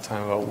discussion at that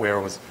time about where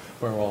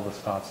were all the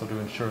stops. So to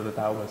ensure that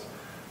that was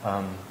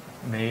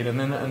made, and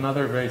then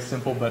another very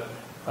simple but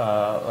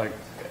part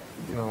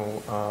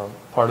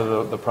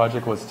of the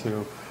project was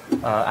to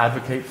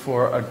advocate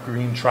for a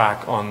green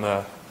track on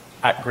the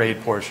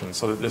at-grade portion,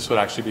 so that this would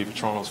actually be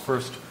Toronto's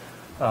first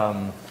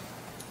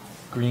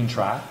green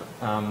track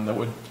that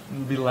would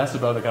be less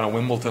about the kind of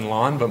Wimbledon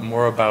lawn, but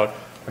more about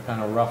a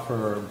kind of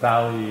rougher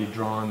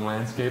valley-drawn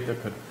landscape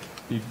that could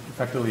be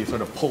effectively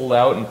sort of pulled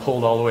out and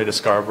pulled all the way to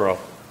Scarborough.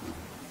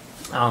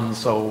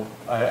 So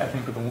I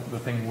think the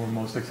thing we're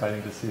most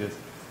exciting to see is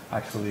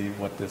actually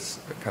what this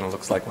kind of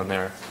looks like when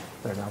they're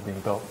now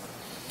being built.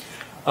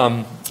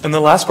 And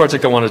the last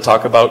project I want to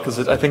talk about,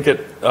 because I think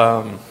it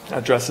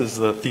addresses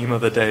the theme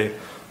of the day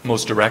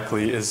most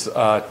directly, is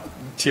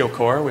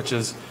Teocor, which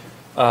is,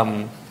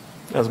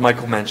 as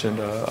Michael mentioned,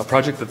 a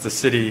project that the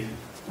city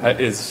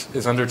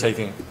is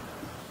undertaking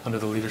under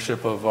the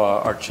leadership of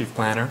our chief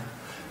planner.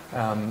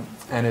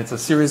 And it's a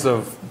series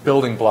of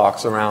building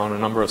blocks around a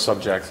number of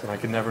subjects, and I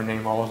could never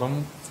name all of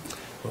them.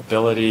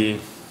 Mobility,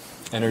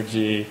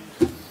 energy,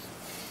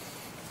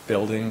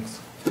 buildings,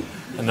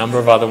 a number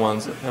of other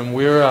ones. And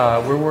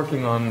we're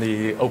working on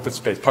the open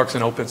space, parks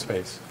and open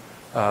space,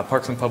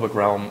 parks and public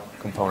realm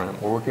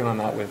component. We're working on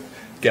that with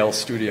Gell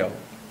Studio,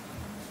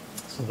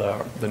 so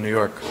the New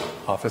York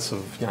office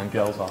of Jan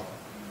Gell's office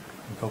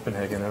in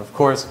Copenhagen. And of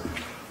course,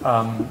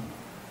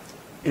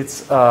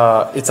 it's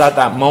at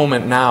that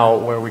moment now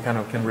where we kind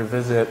of can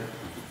revisit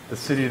the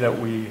city that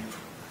we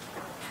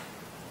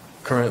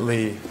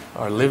currently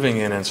are living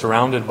in and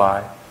surrounded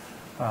by,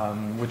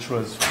 which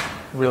was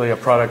really a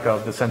product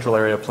of the Central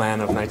Area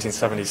Plan of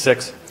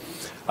 1976,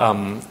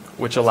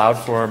 which allowed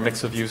for a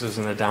mix of uses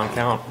in the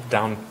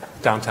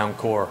downtown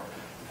core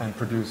and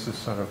produced this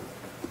sort of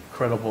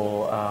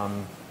incredible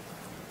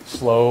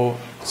slow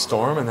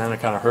storm and then a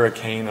kind of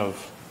hurricane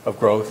of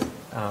growth,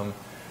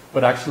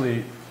 but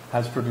actually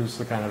has produced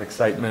the kind of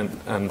excitement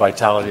and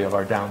vitality of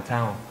our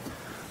downtown.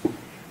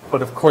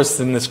 But of course,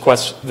 in this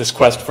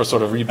quest for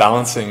sort of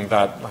rebalancing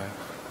that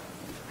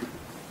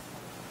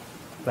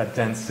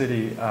dense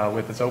city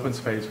with its open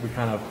space, we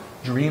kind of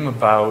dream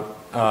about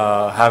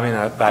having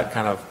that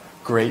kind of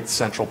great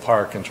central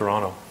park in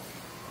Toronto.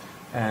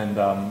 And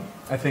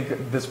I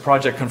think this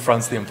project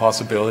confronts the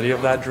impossibility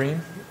of that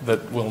dream,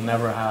 that we'll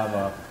never have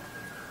a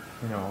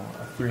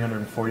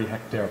 340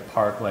 hectare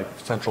park like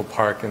Central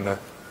Park in the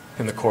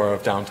core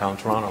of downtown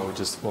Toronto.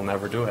 We'll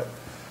never do it.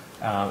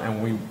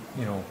 And we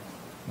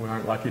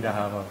aren't lucky to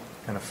have a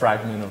kind of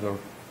fragment of the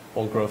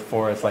old growth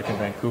forest like in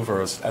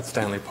Vancouver at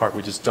Stanley Park.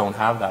 We just don't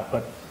have that.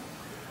 But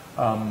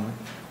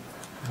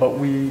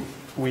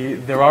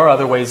there are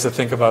other ways to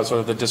think about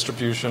sort of the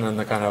distribution and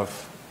the kind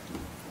of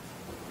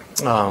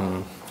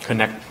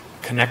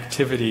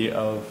connectivity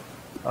of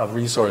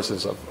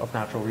resources, of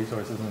natural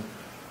resources. And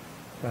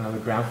kind of the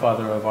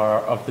grandfather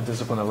of the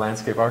discipline of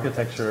landscape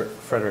architecture,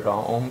 Frederick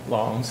Law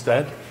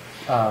Olmsted,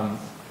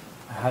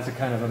 has a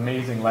kind of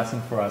amazing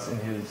lesson for us in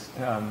his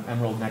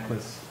Emerald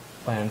Necklace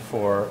plan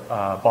for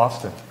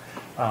Boston,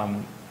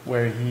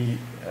 where he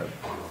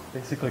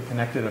basically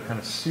connected a kind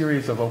of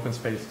series of open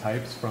space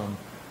types from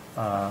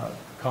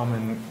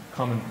common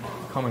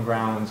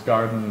grounds,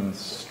 gardens,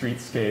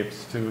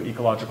 streetscapes, to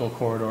ecological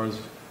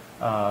corridors,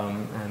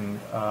 and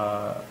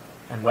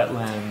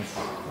wetlands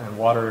and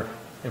water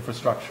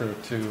infrastructure,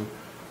 to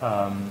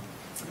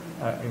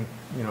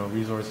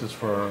resources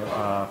for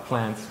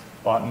plants,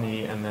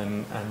 botany,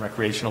 and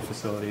recreational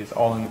facilities,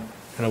 all in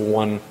kind of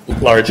one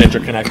large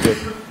interconnected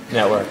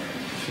network.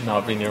 Should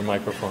not be near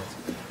microphones.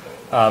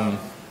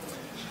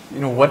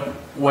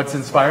 What's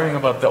inspiring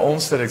about the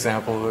Olmsted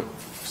example that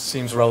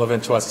seems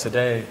relevant to us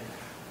today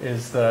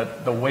is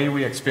that the way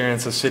we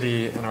experience a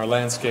city and our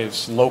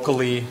landscapes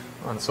locally,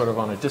 on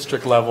a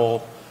district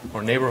level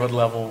or neighborhood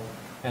level,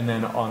 and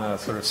then on a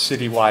sort of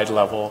citywide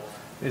level,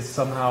 is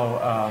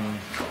somehow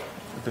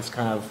this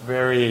kind of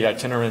very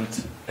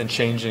itinerant and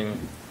changing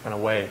kind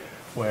of way,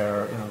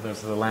 where there's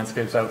the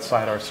landscapes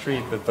outside our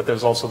street, but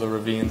there's also the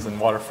ravines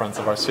and waterfronts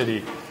of our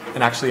city,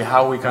 and actually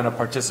how we kind of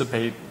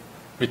participate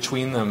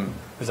between them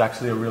is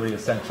actually a really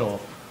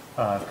essential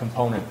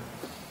component,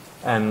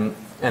 and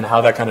how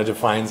that kind of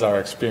defines our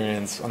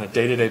experience on a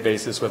day-to-day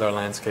basis with our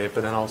landscape,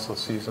 but then also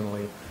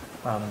seasonally.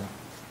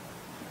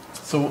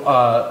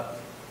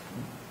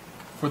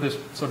 For this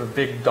sort of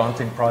big,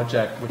 daunting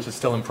project, which is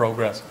still in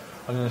progress,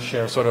 I'm going to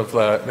share sort of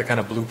the kind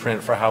of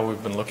blueprint for how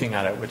we've been looking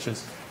at it, which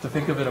is to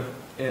think of it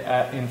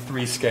in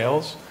three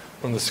scales.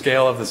 From the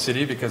scale of the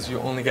city, because you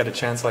only get a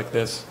chance like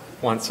this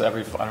once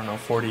every,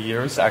 40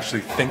 years to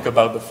actually think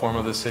about the form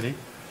of the city.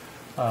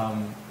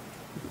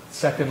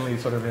 Secondly,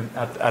 sort of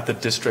at the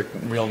district,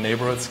 real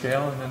neighborhood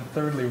scale. And then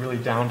thirdly, really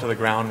down to the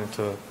ground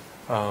into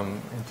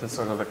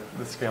sort of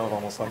the scale of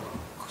almost like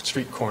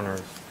street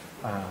corners.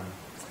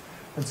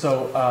 And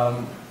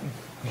so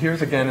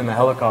here's again in the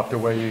helicopter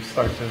where you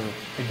start to,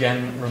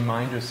 again,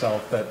 remind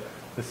yourself that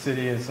the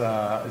city is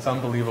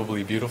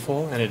unbelievably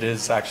beautiful, and it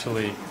is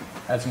actually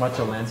as much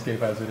a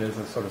landscape as it is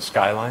a sort of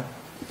skyline.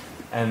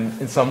 And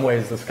in some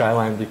ways, the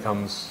skyline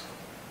becomes,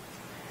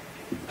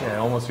 it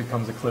almost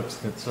becomes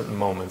eclipsed at certain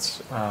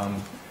moments.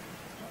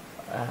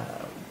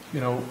 You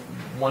know,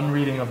 one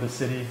reading of the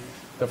city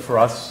that for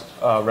us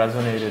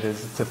resonated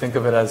is to think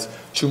of it as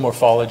two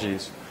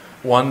morphologies.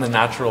 One, the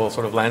natural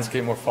sort of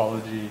landscape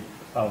morphology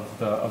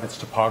of its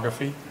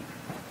topography,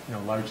 you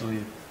know,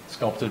 largely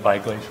sculpted by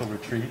glacial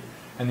retreat,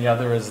 and the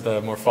other is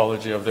the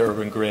morphology of the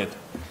urban grid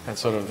and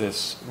sort of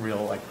this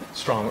real like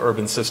strong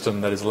urban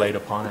system that is laid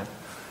upon it.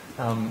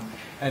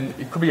 And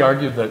it could be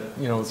argued that,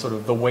 you know, sort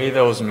of the way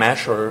those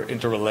mesh or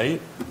interrelate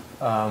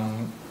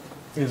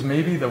is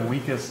maybe the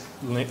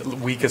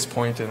weakest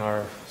point in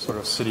our sort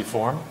of city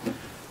form,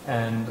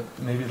 and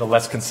maybe the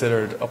less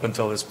considered up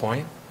until this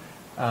point.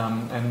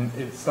 And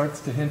it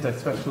starts to hint,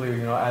 especially,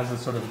 you know, as a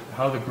sort of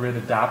how the grid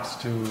adapts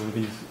to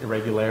these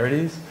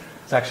irregularities.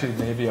 It's actually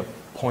maybe a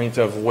point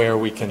of where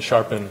we can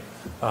sharpen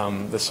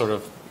the sort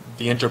of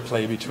the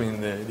interplay between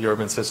the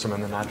urban system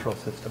and the natural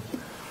system.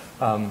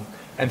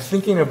 And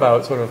thinking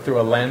about sort of through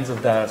a lens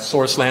of the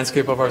source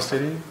landscape of our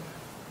city,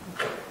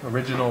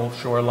 original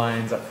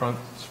shorelines at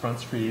Front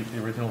Street,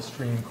 the original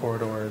stream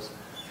corridors,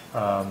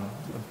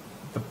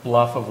 the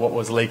bluff of what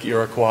was Lake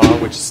Iroquois,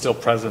 which is still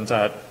present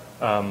at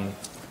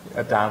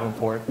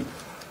Davenport.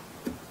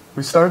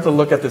 We started to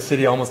look at the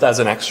city almost as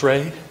an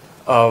X-ray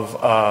of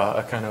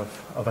a kind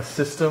of a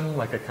system,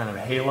 like a kind of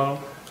halo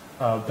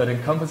that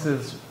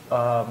encompasses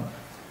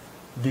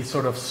the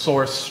sort of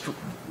source,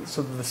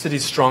 so the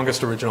city's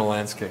strongest original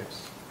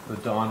landscapes, the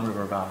Don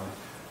River Valley,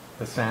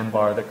 the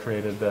sandbar that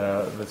created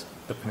the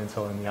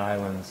peninsula and the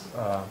islands,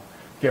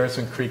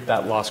 Garrison Creek,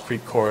 that Lost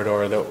Creek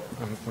corridor that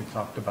we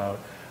talked about,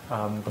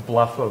 the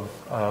bluff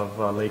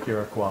of Lake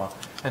Iroquois,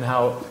 and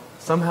how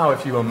somehow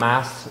if you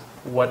amass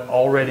what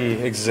already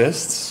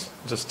exists,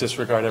 just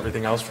disregard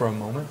everything else for a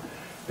moment,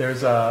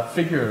 there's a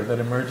figure that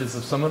emerges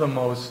of some of the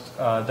most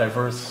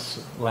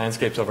diverse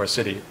landscapes of our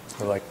city.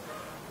 So like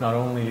not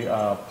only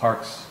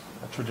parks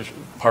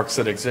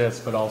that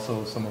exist, but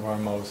also some of our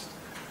most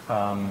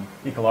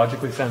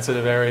ecologically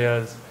sensitive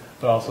areas,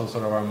 but also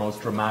sort of our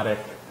most dramatic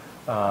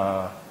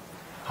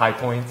high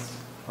points,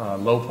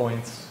 low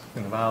points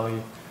in the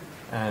valley,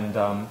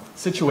 and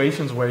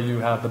situations where you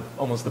have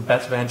almost the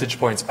best vantage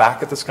points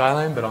back at the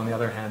skyline, but on the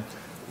other hand,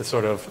 the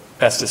sort of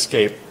best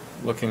escape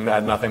looking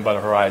at nothing but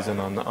a horizon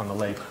on the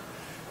lake.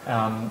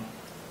 And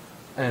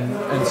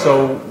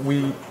so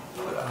we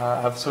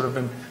have sort of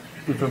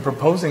we've been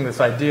proposing this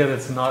idea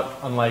that's not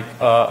unlike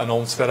an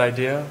Olmsted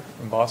idea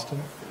in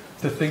Boston,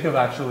 to think of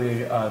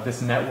actually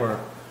this network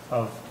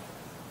of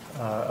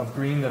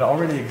green that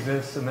already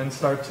exists, and then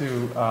start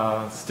to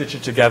stitch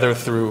it together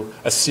through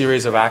a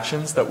series of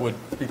actions that would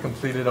be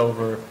completed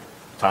over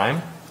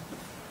time,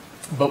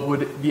 but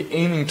would be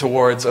aiming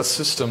towards a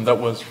system that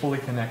was fully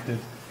connected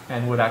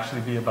and would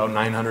actually be about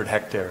 900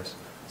 hectares.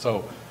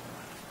 So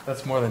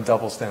that's more than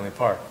double Stanley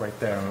Park right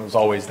there, and it was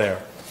always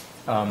there.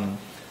 You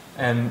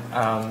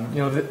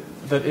know,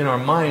 that in our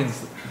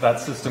minds, that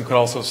system could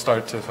also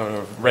start to sort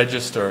of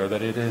register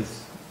that it is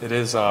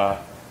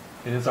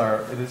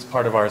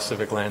part of our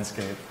civic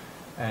landscape,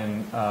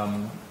 and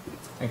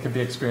can be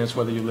experienced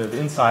whether you live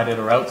inside it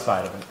or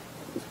outside of it.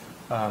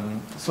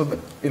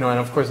 You know, and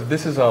of course,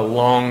 this is a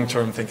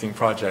long-term thinking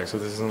project. So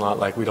this is not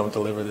like we don't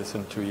deliver this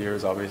in 2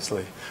 years,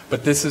 obviously.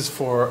 But this is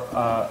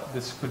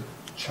this could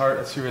chart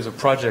a series of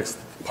projects.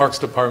 The Parks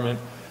Department,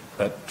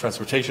 that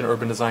transportation,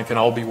 urban design can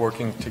all be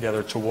working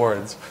together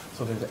towards.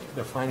 So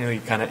they're finally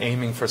kind of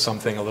aiming for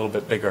something a little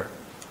bit bigger,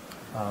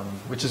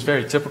 which is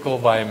very typical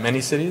by many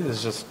cities.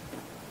 It's just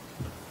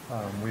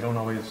we don't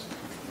always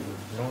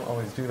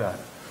do that.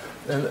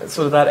 And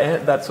so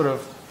that sort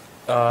of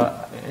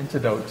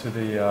antidote to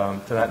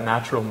that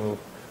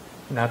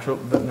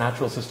the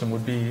natural system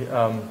would be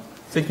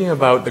thinking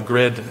about the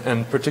grid,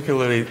 and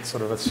particularly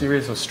sort of a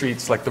series of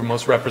streets like the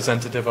most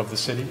representative of the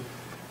city.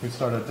 We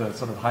started to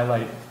sort of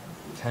highlight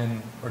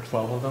 10 or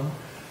 12 of them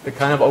that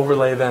kind of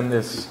overlay then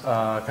this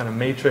kind of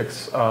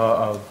matrix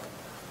of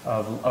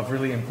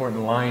really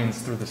important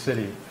lines through the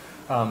city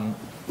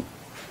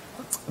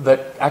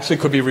that actually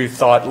could be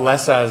rethought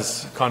less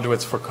as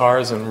conduits for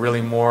cars and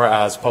really more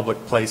as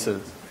public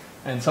places.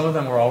 And some of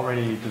them were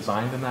already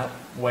designed in that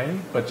way,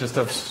 but just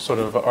sort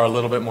of are a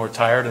little bit more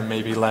tired and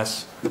maybe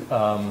less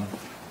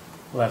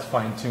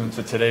fine-tuned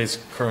to today's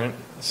current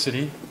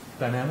city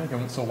dynamic.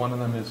 And so one of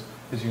them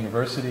is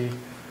University,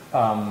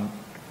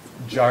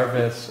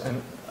 Jarvis,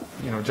 and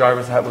you know,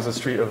 Jarvis was a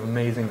street of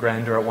amazing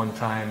grandeur at one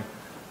time.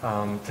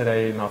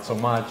 Today, not so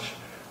much.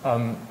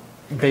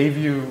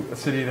 Bayview, a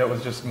city that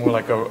was just more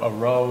like a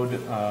road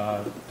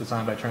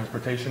designed by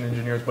transportation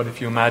engineers, but if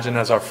you imagine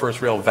as our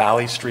first real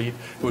valley street,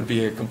 it would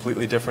be a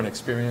completely different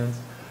experience.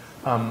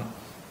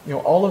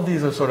 All of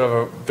these are sort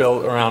of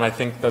built around, I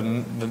think,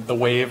 the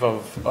wave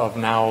of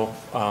now,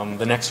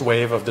 the next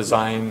wave of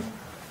design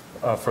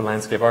for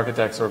landscape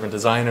architects, urban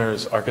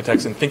designers,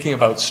 architects, and thinking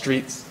about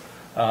streets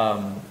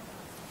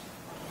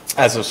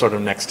as a sort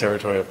of next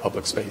territory of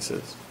public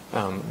spaces.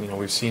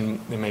 We've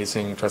seen the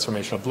amazing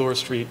transformation of Bloor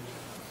Street,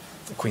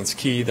 Queen's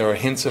Quay. There are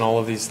hints in all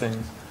of these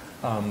things,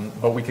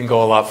 but we can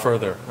go a lot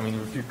further. I mean,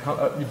 if you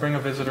bring a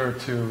visitor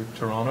to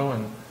Toronto,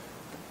 and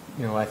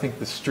I think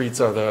the streets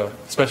are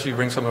especially you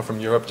bring someone from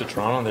Europe to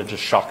Toronto, and they're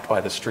just shocked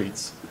by the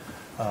streets.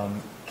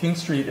 King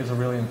Street is a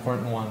really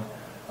important one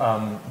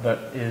that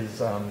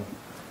is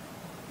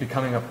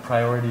becoming a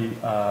priority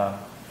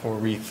for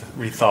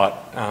rethought,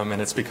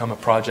 and it's become a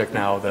project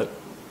now that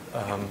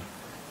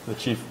the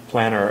chief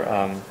planner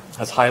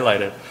has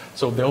highlighted.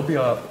 So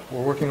we're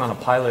working on a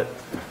pilot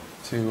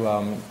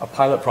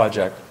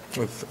project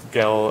with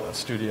Gale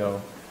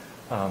Studio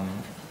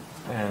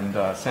and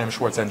Sam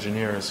Schwartz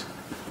Engineers,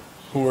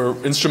 who were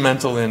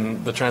instrumental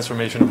in the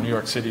transformation of New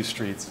York City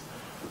streets,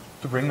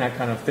 to bring that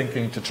kind of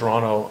thinking to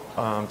Toronto,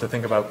 to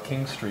think about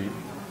King Street,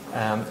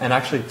 and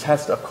actually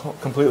test a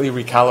completely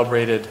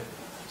recalibrated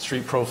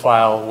street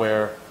profile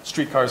where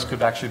streetcars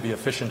could actually be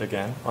efficient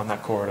again on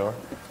that corridor.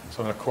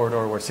 So in a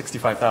corridor where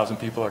 65,000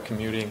 people are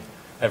commuting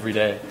every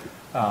day,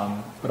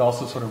 but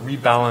also sort of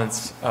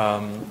rebalance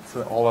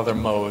all other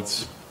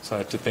modes,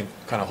 so to think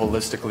kind of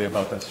holistically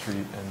about that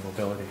street and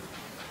mobility.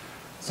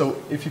 So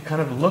if you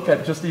kind of look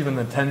at just even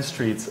the 10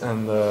 streets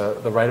and the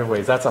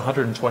right-of-ways, that's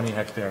 120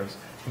 hectares.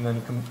 And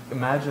then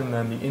imagine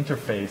then the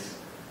interface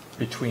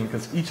between,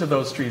 because each of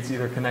those streets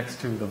either connects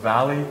to the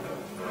valley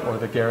or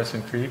the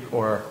Garrison Creek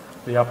or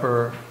the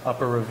upper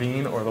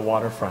ravine or the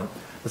waterfront.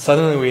 But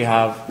suddenly we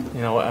have,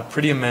 a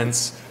pretty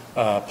immense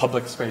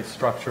public space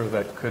structure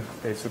that could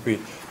basically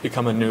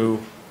become a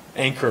new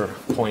anchor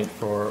point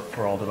for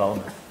all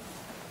development.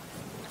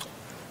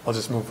 I'll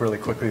just move really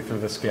quickly through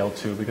the scale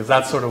too, because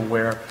that's sort of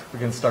where we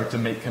can start to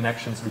make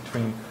connections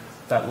between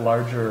that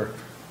larger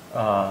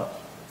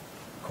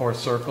core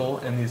circle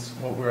and these,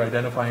 what we're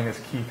identifying as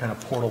key kind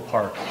of portal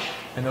parks.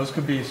 And those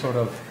could be sort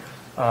of,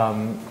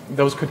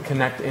 those could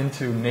connect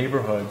into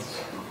neighborhoods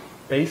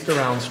based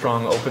around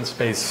strong open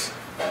space,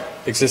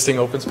 existing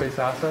open space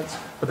assets,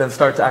 but then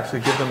start to actually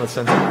give them a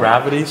sense of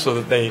gravity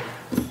so that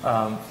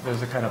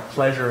there's a kind of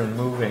pleasure in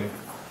moving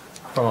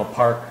from a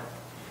park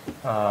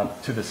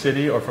to the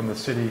city or from the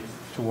city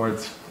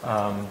towards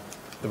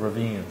the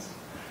ravines.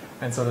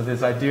 And so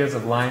there's ideas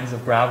of lines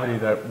of gravity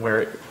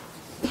where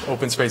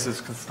open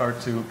spaces can start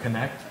to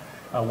connect.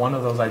 One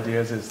of those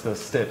ideas is the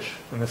stitch.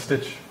 And the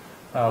stitch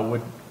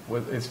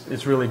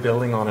is really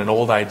building on an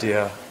old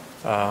idea,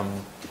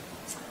 Lieutenant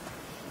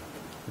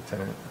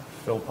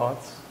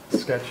Philpott's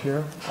sketch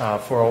here,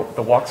 for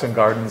the walks and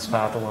gardens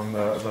path along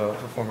the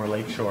former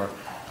lakeshore.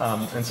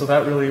 And so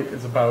that really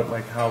is about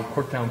like how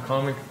Corktown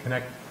Common can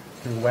connect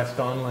through West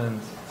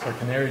Donlands, or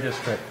Canary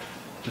District,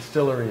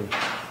 Distillery,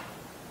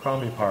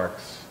 Crombie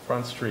Parks,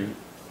 Front Street,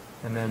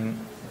 and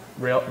then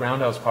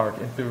Roundhouse Park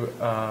into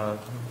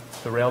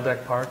the Rail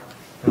Deck Park,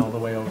 and all the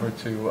way over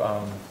to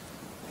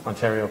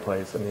Ontario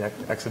Place and the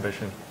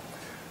exhibition.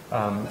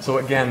 So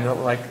again,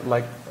 like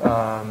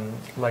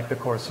the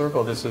core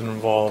circle, this has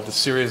involved a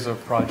series of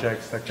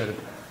projects that could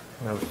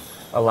kind of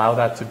allow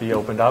that to be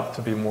opened up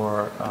to be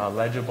more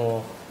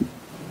legible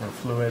and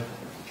fluid.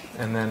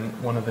 And then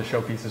one of the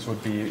showpieces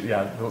would be,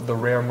 the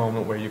rare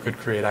moment where you could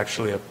create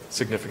actually a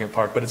significant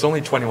park, but it's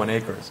only 21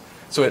 acres.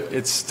 So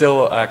it's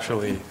still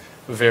actually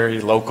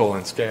very local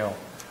in scale.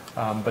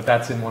 But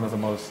that's in one of the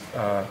most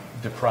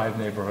deprived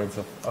neighborhoods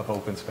of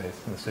open space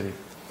in the city.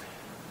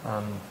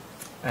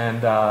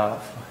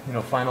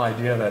 Final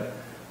idea that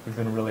we've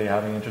been really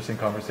having interesting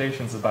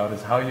conversations about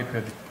is how you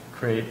could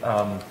create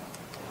a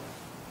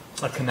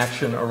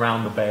connection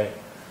around the bay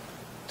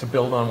to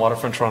build on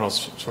Waterfront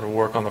Toronto's sort of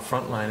work on the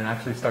front line and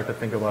actually start to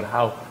think about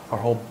how our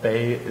whole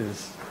bay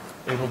is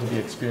able to be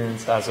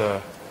experienced as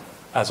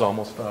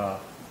almost a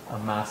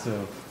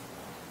massive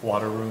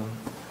water room,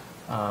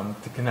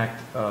 to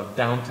connect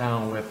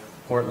downtown with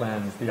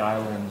Portland, the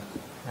island,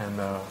 and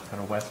the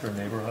kind of western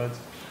neighborhoods.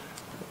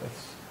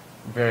 It's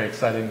very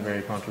exciting,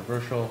 very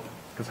controversial,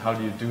 because how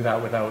do you do that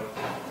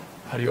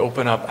how do you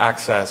open up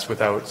access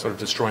without sort of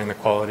destroying the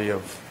quality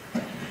of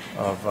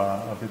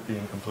it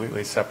being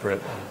completely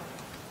separate?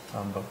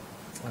 But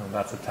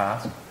that's a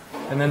task.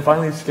 And then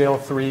finally, scale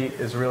 3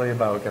 is really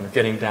about kind of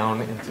getting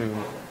down into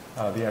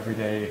the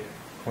everyday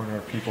corner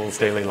of people's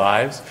daily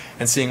lives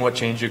and seeing what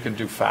change you can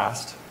do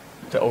fast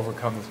to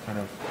overcome this kind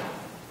of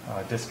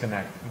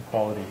disconnect in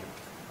quality.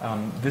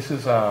 This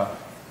is a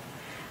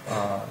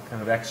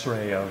kind of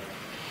X-ray of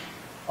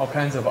all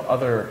kinds of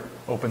other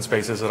open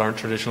spaces that aren't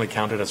traditionally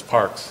counted as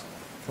parks,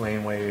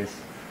 laneways,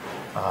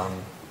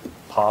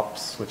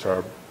 POPs, which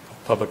are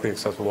publicly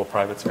accessible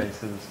private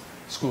spaces,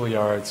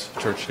 schoolyards,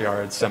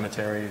 churchyards,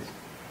 cemeteries,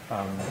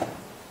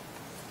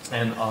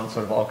 and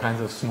sort of all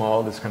kinds of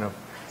small, this kind of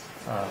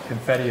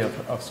confetti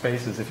of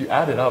spaces. If you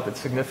add it up, it's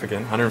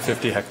significant,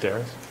 150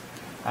 hectares.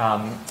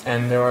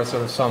 And there are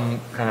sort of some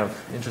kind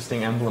of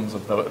interesting emblems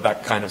of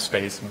that kind of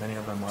space. Many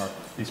of them are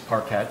these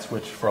parquettes,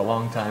 which for a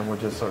long time were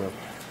just sort of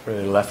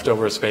really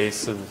leftover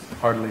space and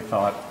hardly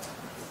thought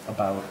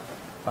about.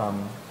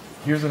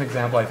 Here's an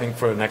example, I think,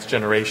 for the next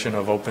generation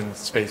of open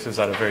spaces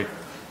at a very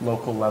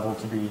local level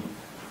to be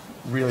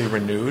really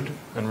renewed,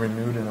 and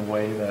renewed in a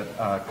way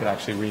that could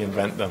actually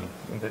reinvent them.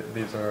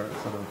 These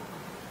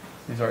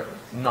are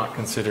not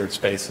considered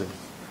spaces.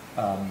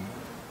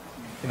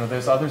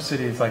 There's other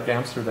cities like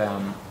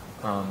Amsterdam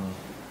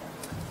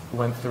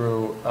went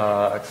through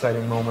an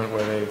exciting moment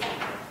where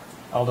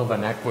Aldo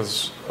van Eck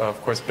was,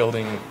 of course,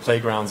 building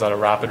playgrounds at a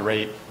rapid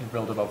rate. He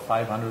built about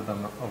 500 of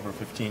them over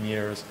 15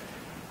 years.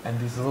 And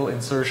these little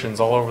insertions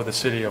all over the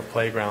city of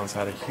playgrounds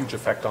had a huge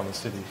effect on the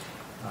city.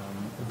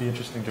 It'd be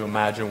interesting to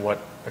imagine what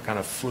a kind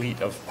of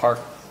fleet of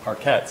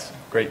parquettes,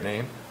 great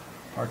name,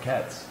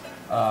 parquettes,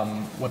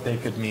 what they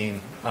could mean,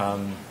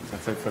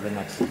 let's say, for the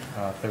next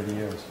 30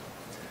 years.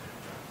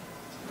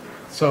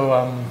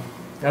 So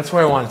that's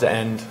where I wanted to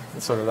end.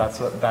 Sort of that's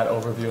that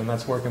overview, and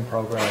that's work in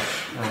progress.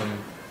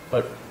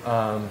 But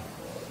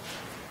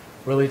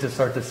really to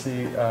start to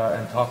see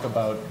and talk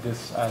about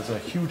this as a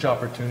huge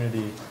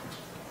opportunity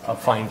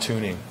of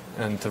fine-tuning,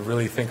 and to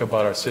really think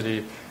about our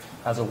city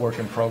as a work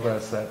in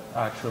progress that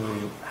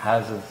actually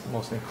has its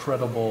most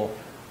incredible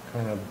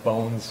kind of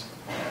bones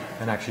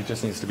and actually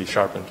just needs to be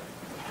sharpened.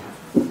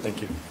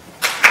 Thank you.